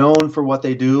they're known for what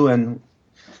they do, and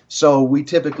so we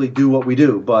typically do what we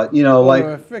do. But they're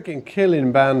a freaking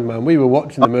killing band, man. We were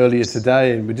watching them earlier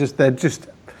today, and they're just.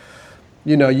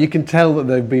 You can tell that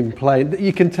they've been playing.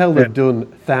 You can tell they've done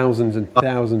thousands and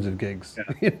thousands of gigs.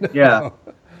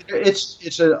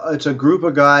 It's a group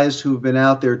of guys who've been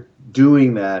out there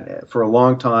doing that for a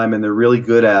long time, and they're really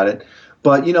good at it.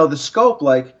 But the scope,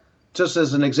 like just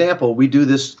as an example, we do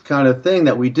this kind of thing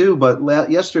that we do. But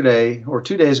yesterday or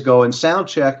 2 days ago in sound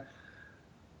check,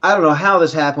 I don't know how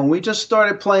this happened. We just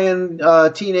started playing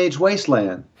Teenage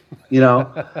Wasteland.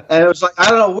 And it was like, I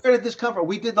don't know, where did this come from?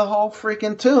 We did the whole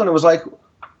freaking tune. It was like,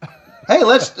 hey,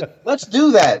 let's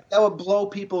do that. That would blow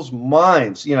people's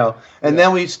minds, And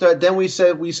then we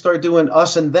said we start doing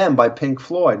Us and Them by Pink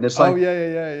Floyd. And it's like,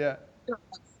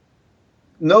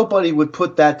 nobody would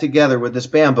put that together with this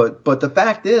band, but the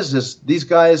fact is these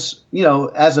guys,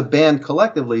 as a band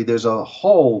collectively, there's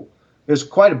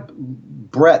quite a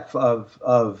breadth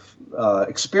of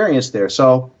experience there.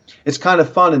 So it's kind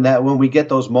of fun in that when we get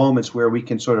those moments where we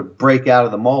can sort of break out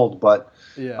of the mold. But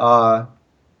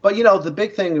the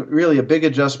big thing, really a big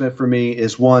adjustment for me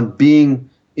is being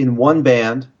in one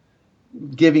band,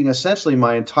 giving essentially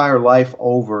my entire life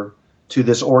over to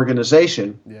this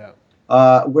organization.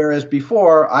 Whereas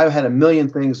before I had a million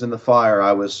things in the fire.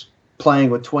 I was playing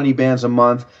with 20 bands a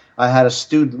month. I had a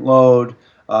student load,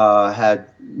 had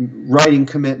writing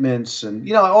commitments,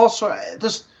 and also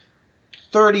just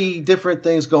 30 different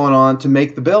things going on to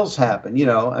make the bills happen.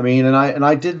 And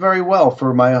I did very well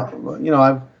for my.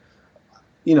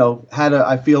 had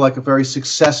I feel like a very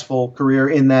successful career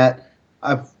in that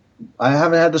I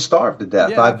haven't had to starve to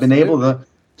death. Yeah, I've been able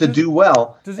to do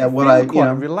well at what I, quite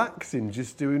relaxing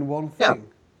just doing one thing? Yeah.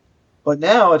 But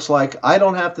now it's like I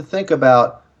don't have to think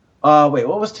about, wait,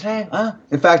 what was today?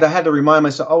 In fact, I had to remind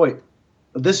myself, oh, wait,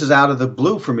 this is out of the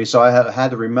blue for me, so I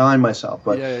had to remind myself.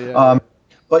 But,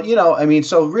 but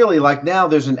so really, like now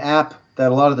there's an app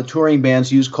that a lot of the touring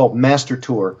bands use called Master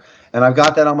Tour, and I've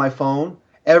got that on my phone.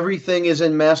 Everything is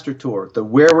in Master Tour,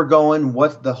 where we're going,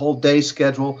 what the whole day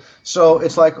schedule. So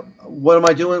it's like, what am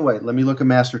I doing? Wait, let me look at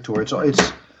Master Tour. It's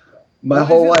my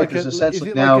whole life is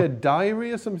essentially now. Like a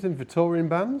diary or something for touring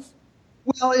bands?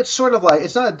 Well, it's sort of like,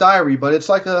 it's not a diary, but it's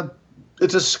like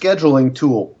it's a scheduling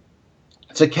tool.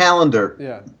 It's a calendar.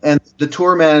 Yeah. And the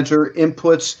tour manager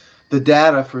inputs the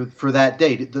data for that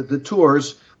date. The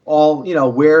tours, all,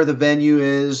 where the venue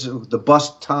is, the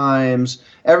bus times,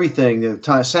 everything, the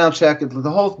time, sound check,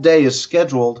 the whole day is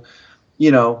scheduled,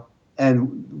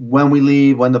 and when we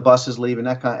leave, when the buses leave, and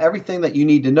that kind of everything that you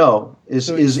need to know is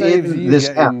in this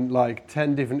app. Like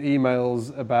 10 different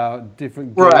emails about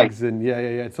different gigs, right. And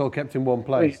it's all kept in one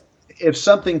place. If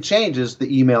something changes, the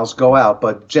emails go out,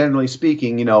 but generally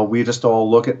speaking, we just all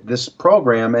look at this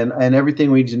program and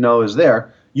everything we need to know is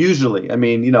there. Usually, I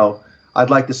mean, I'd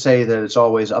like to say that it's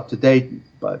always up to date,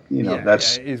 but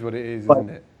that's it is what it is,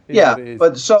 isn't it?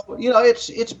 But so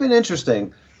it's been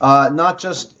interesting, not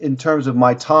just in terms of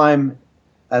my time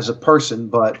as a person,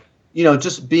 but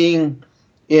just being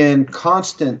in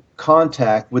constant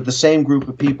contact with the same group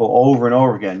of people over and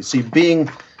over again. See, being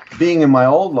in my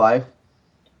old life,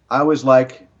 I was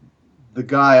like the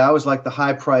guy. I was like the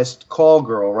high-priced call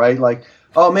girl, right? Like,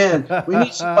 oh man, we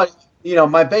need somebody.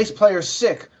 My bass player's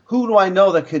sick. Who do I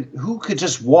know who could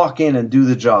just walk in and do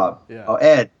the job? Yeah. Oh,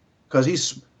 Ed, because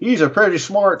he's a pretty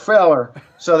smart feller.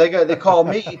 So they call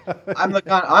me. I'm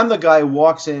the guy who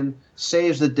walks in,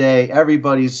 saves the day.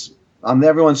 I'm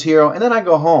everyone's hero, and then I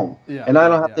go home, and I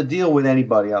don't have to deal with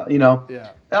anybody else.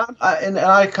 Yeah. And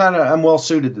I kind of am well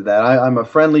suited to that. I'm a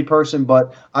friendly person,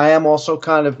 but I am also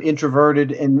kind of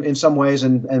introverted in some ways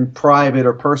and private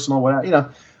or personal.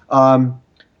 Whatever.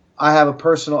 I have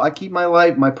I keep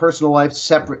my personal life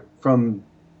separate from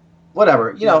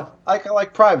whatever. I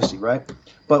like privacy, right?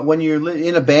 But when you're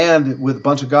in a band with a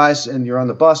bunch of guys and you're on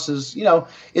the buses,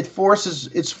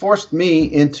 it's forced me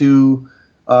into,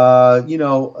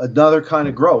 another kind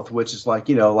of growth, which is like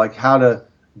how to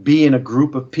be in a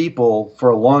group of people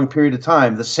for a long period of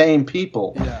time, the same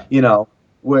people,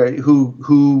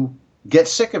 who get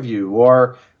sick of you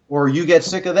or you get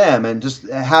sick of them, and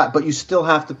but you still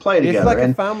have to play together. It's like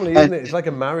a family, isn't it? It's like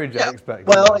a marriage, I expect.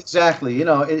 Well, exactly.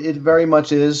 It very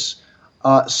much is.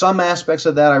 Some aspects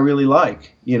of that I really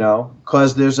like,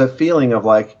 because there's a feeling of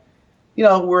like,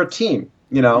 we're a team,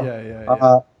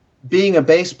 being a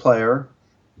bass player,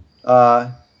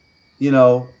 a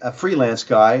freelance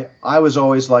guy, I was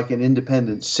always like an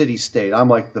independent city state. I'm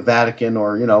like the Vatican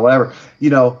or, whatever.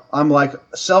 I'm like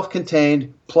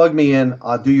self-contained, plug me in,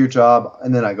 I'll do your job,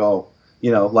 and then I go,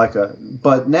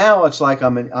 but now it's like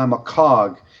I'm a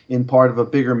cog in part of a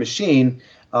bigger machine.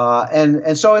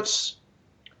 And so it's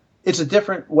a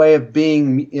different way of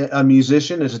being a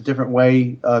musician. It's a different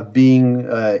way of being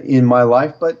in my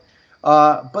life, but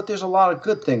there's a lot of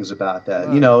good things about that.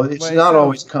 Right. It's not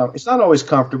always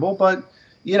comfortable, but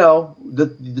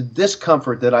the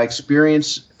discomfort that I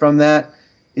experience from that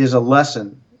is a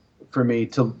lesson for me,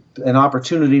 an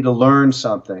opportunity to learn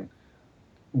something,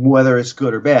 whether it's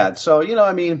good or bad. So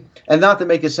and not to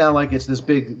make it sound like it's this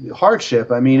big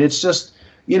hardship. I mean, it's just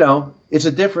it's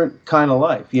a different kind of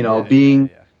life.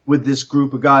 Being with this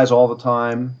group of guys all the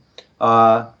time,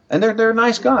 and they're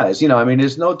nice guys.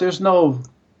 There's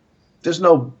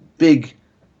no big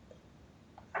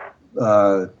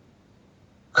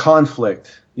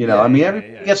conflict.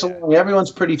 Everybody gets along.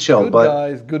 Everyone's pretty chill. Good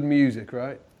guys, good music,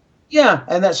 right? Yeah,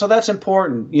 and that's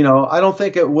important. I don't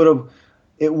think it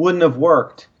wouldn't have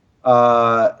worked in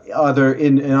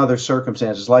other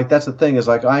circumstances. Like that's the thing is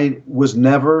like I was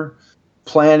never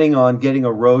planning on getting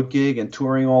a road gig and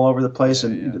touring all over the place,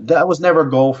 that was never a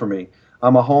goal for me.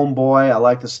 I'm a homeboy. I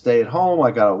like to stay at home.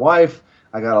 I got a wife.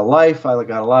 I got a life. I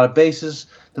got a lot of basses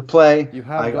to play. You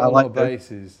have got a lot of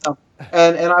basses.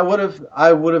 And I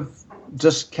would have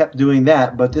just kept doing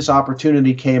that, but this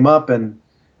opportunity came up, and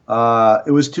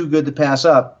it was too good to pass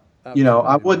up. Absolutely.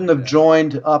 I wouldn't have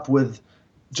joined up with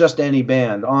just any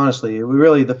band, honestly.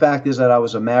 The fact is that I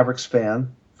was a Mavericks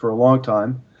fan for a long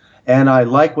time. And I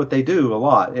like what they do a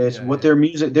lot. It's their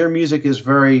music is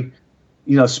very,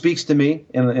 speaks to me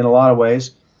in a lot of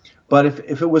ways. But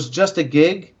if it was just a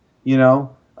gig,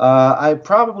 I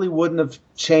probably wouldn't have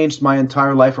changed my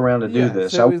entire life around to do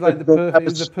this. So it was like it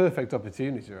was the perfect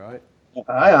opportunity, right?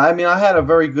 I mean, I had a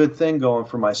very good thing going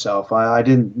for myself. I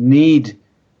didn't need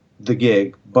the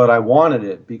gig, but I wanted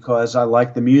it because I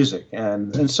liked the music.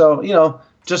 And so,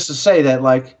 just to say that,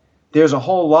 like, there's a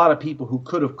whole lot of people who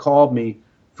could have called me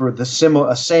for the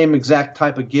same exact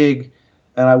type of gig,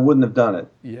 and I wouldn't have done it.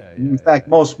 In fact,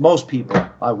 most people,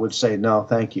 I would say, no,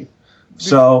 thank you.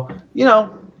 So,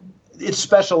 it's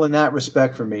special in that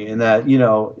respect for me, in that,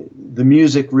 the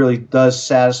music really does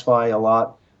satisfy a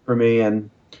lot for me, and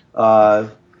the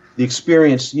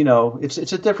experience,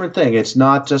 it's a different thing. It's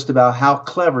not just about how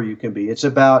clever you can be. It's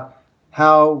about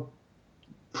how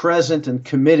present and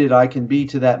committed I can be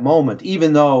to that moment,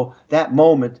 even though that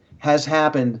moment has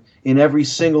happened in every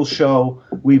single show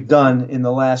we've done in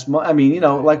the last month. I mean,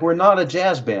 like, we're not a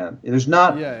jazz band. There's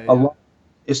not a lot.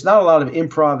 It's not a lot of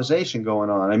improvisation going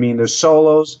on. I mean, there's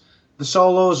solos. The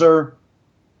solos are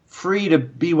free to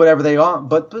be whatever they are,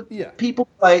 but people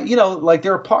play, like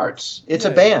there are parts. It's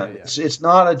a band. It's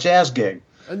not a jazz gig.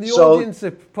 And the audience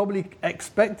are probably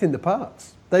expecting the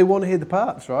parts. They want to hear the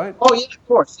parts, right? Oh yeah, of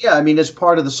course. Yeah, I mean, it's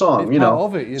part of the song. It's part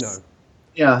of it,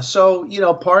 Yeah, so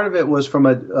part of it was from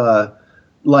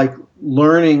like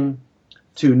learning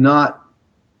to not,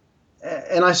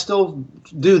 and I still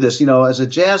do this. As a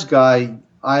jazz guy,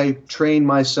 I train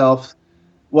myself.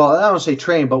 Well, I don't say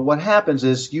train, but what happens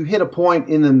is you hit a point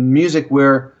in the music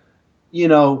where,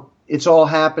 it's all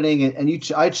happening,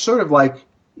 and I sort of like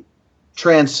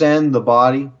transcend the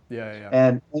body.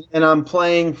 And I'm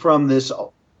playing from this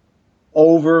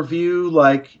overview,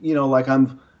 like, like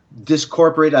I'm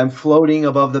discorporate, I'm floating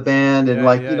above the band, and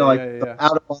the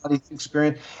out of body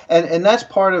experience. And that's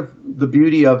part of the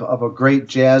beauty of a great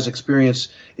jazz experience,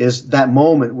 is that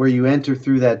moment where you enter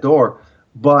through that door.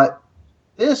 But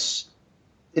there's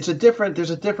a different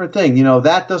thing.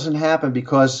 That doesn't happen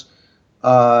because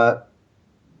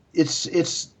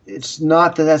it's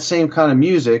not that same kind of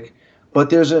music, but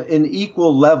there's an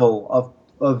equal level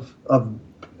of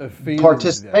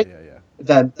participation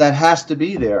that has to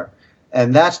be there.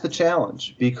 And that's the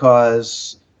challenge,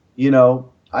 because,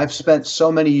 I've spent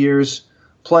so many years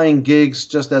playing gigs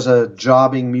just as a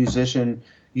jobbing musician.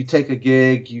 You take a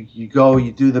gig, you go,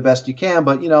 you do the best you can,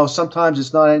 but, sometimes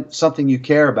it's not something you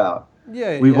care about.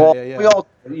 We all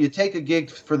you take a gig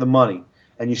for the money,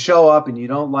 and you show up and you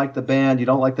don't like the band, you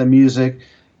don't like the music,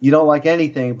 you don't like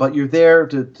anything, but you're there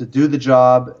to do the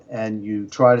job, and you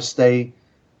try to stay,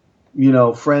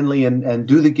 friendly and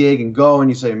do the gig and go, and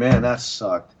you say, man, that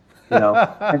sucked. And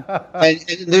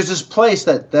there's this place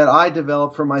that I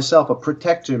developed for myself, a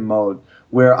protection mode,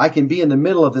 where I can be in the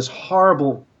middle of this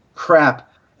horrible crap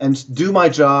and do my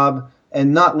job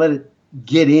and not let it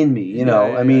get in me, you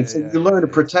learn to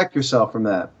protect yourself from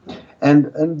that. And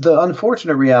the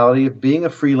unfortunate reality of being a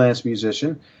freelance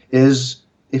musician is,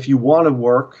 if you want to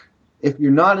work, if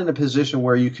you're not in a position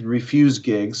where you can refuse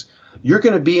gigs, you're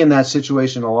going to be in that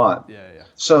situation a lot.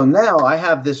 So now I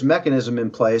have this mechanism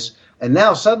in place, and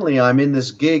now suddenly I'm in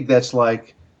this gig that's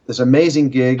like this amazing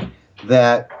gig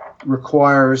that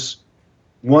requires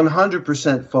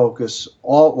 100% focus,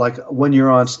 all like when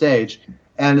you're on stage.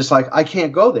 And it's like, I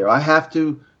can't go there. I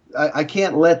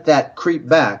can't let that creep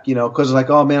back, because it's like,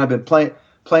 oh man, I've been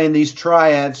playing these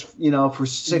triads, for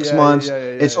 6 months.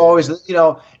 It's always,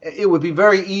 it would be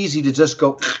very easy to just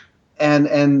go,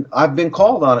 and I've been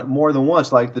called on it more than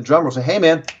once. Like the drummer will say, hey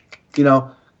man,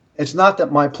 it's not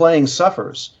that my playing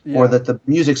suffers or that the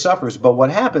music suffers, but what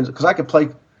happens, because I could play,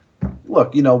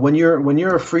 look, when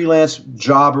you're a freelance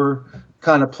jobber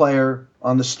kind of player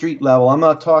on the street level, I'm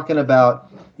not talking about,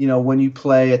 when you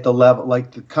play at the level, like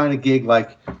the kind of gig,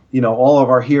 like, all of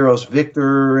our heroes,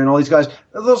 Victor and all these guys,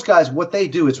 those guys, what they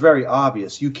do, it's very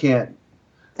obvious. You can't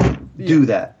do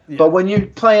that. But when you're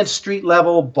playing street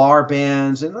level bar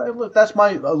bands, and look, that's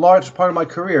a large part of my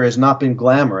career has not been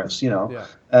glamorous,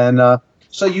 and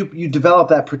so you develop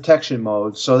that protection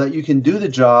mode so that you can do the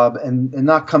job and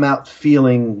not come out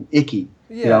feeling icky.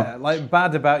 Like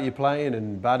bad about your playing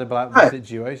and bad about the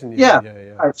situation.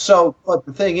 Right. So, but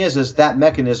the thing is that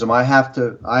mechanism, I have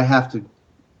to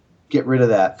get rid of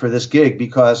that for this gig,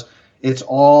 because it's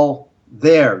all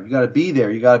there. You got to be there.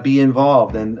 You got to be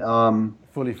involved, and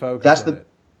fully focused.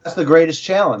 That's the greatest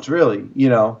challenge, really.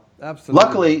 Absolutely.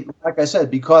 Luckily, like I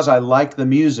said, because I like the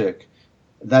music,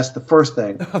 that's the first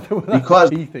thing. Because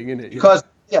the key thing, isn't it? Because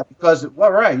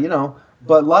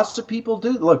but lots of people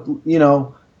do. Look,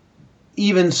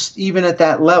 even at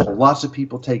that level, lots of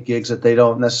people take gigs that they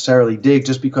don't necessarily dig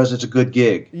just because it's a good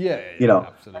gig.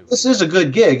 Absolutely. This is a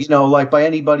good gig, like by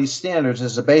anybody's standards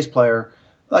as a bass player.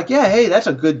 Like, hey, that's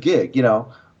a good gig,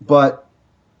 but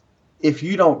if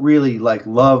you don't really like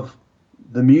love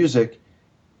the music,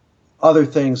 other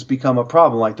things become a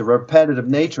problem, like the repetitive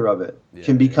nature of it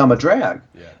can become a drag.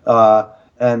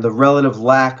 And the relative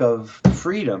lack of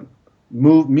freedom,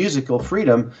 musical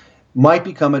freedom, might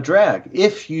become a drag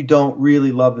if you don't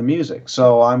really love the music.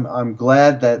 So I'm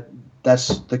glad that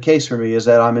that's the case for me, is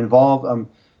that I'm involved.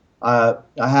 I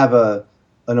have an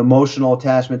emotional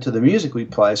attachment to the music we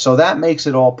play, so that makes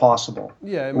it all possible.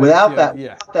 Without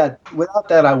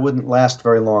that, I wouldn't last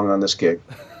very long on this gig.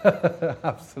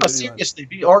 Absolutely.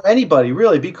 Seriously, or anybody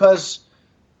really, because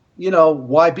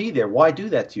why be there? Why do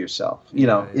that to yourself?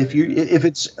 If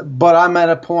it's. But I'm at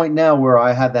a point now where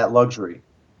I have that luxury.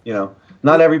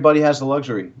 Not everybody has the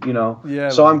luxury.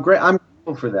 So I'm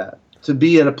grateful for that, to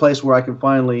be at a place where I can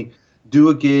finally do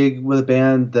a gig with a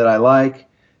band that I like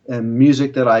and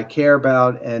music that I care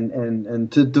about,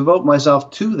 and to devote myself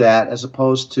to that, as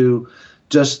opposed to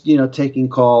just taking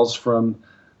calls from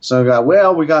some guy.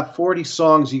 Well, we got 40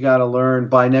 songs you got to learn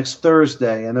by next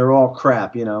Thursday, and they're all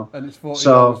crap. And it's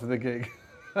 $40 for the gig.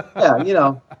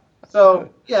 So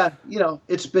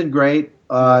it's been great.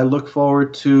 I look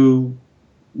forward to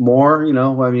more.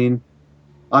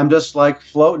 I'm just like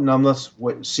floating. Let's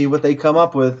see what they come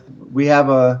up with. We have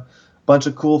a bunch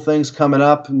of cool things coming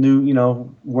up.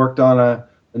 Worked on a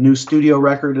new studio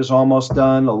record is almost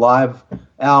done. A live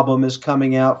album is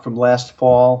coming out from last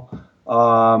fall.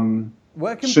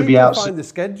 Where can people find the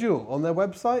schedule? On their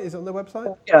website? Is it on their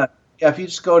website? Yeah. If you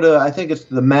just go to, I think it's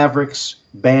the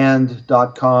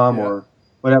Mavericksband.com or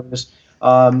whatever it is.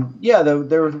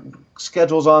 Their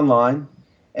schedule's online.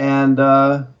 And,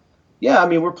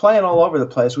 we're playing all over the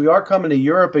place. We are coming to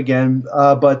Europe again,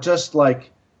 but just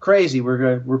like crazy.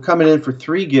 We're coming in for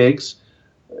 3 gigs,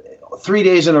 3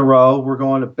 days in a row. We're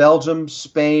going to Belgium,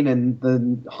 Spain, and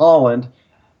then Holland.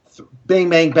 Bang,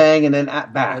 bang, bang, and then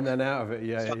back. And then out of it,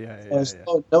 There's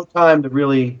no time to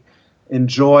really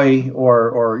enjoy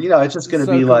or it's just going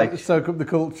to be like... Soak up the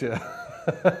culture.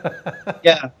 But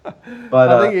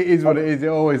I think it is what it is.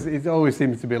 It always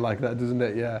seems to be like that, doesn't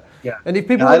it? Yeah. And if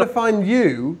people want to find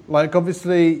you, like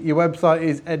obviously your website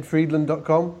is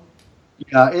edfriedland.com.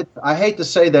 Yeah, I hate to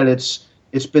say that it's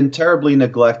been terribly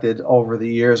neglected over the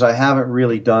years. I haven't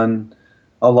really done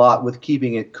a lot with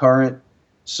keeping it current.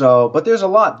 So, but there's a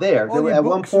lot there. At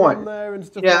one point, on there and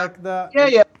stuff like that.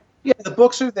 Yeah. The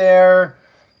books are there.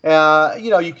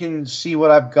 You can see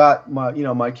what I've got,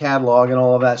 my catalog and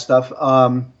all of that stuff.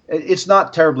 It's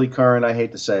not terribly current, I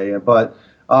hate to say, but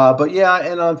yeah.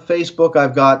 And on Facebook,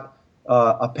 I've got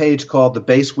a page called the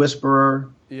Bass Whisperer.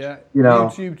 Yeah.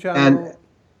 YouTube channel. And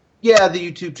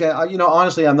the YouTube channel.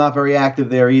 Honestly, I'm not very active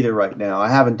there either right now. I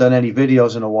haven't done any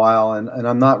videos in a while, and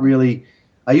I'm not really.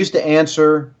 I used to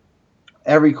answer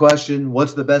every question.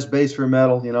 What's the best bass for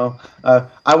metal?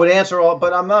 I would answer all,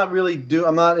 but I'm not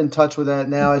in touch with that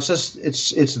now. It's just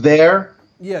it's there.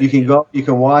 Yeah, you can go, you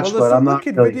can watch, but I'm not.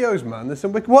 Really... videos, man. There's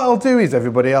some. What I'll do is,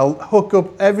 everybody, I'll hook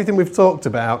up everything we've talked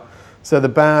about. So the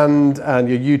band and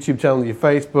your YouTube channel, your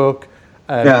Facebook,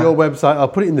 your website. I'll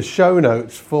put it in the show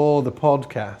notes for the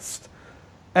podcast.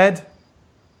 Ed.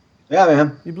 Yeah,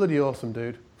 man. You're bloody awesome,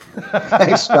 dude.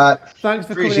 Thanks, Scott. Thanks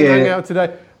for coming and hanging out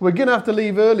today. We're going to have to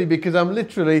leave early because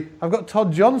I've got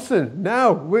Todd Johnson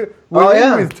now. We're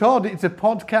in with Todd. It's a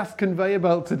podcast conveyor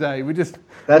belt today. We're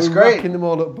great. Racking them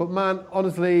all up. But man,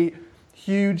 honestly,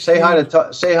 huge. Say hi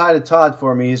to Todd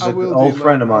for me. He's an old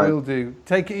friend of mine. I will do.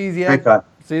 Take it easy, Ed.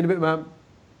 See you in a bit, man.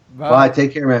 Bye.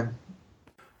 Take care, man.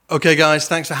 Okay, guys,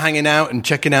 thanks for hanging out and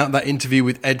checking out that interview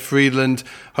with Ed Friedland.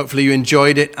 Hopefully you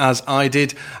enjoyed it as I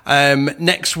did.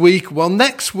 Next week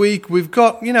we've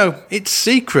got, it's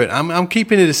secret. I'm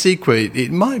keeping it a secret.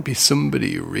 It might be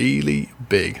somebody really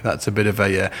big. That's a bit of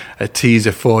a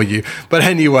teaser for you. But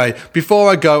anyway,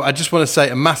 before I go, I just want to say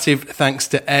a massive thanks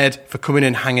to Ed for coming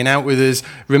and hanging out with us.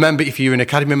 Remember, if you're an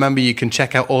Academy member, you can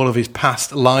check out all of his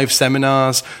past live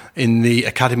seminars in the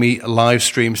Academy live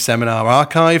stream seminar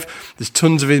archive. There's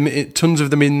tons of them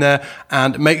in there,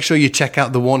 and make sure you check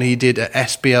out the one he did at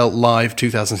SBL Live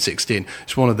 2016.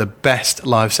 It's one of the best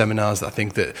live seminars that I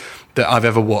think that I've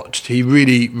ever watched. He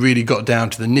really, really got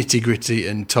down to the nitty gritty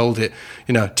and told it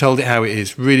how it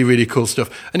is. Really, really cool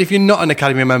stuff. And if you're not an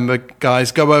Academy member,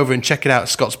 guys, go over and check it out at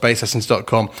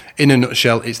scottsbasslessons.com. In a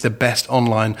nutshell, it's the best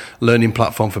online learning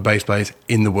platform for bass players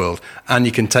in the world. And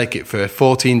you can take it for a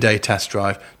 14-day test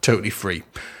drive, totally free.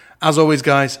 As always,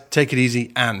 guys, take it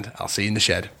easy, and I'll see you in the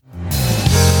shed.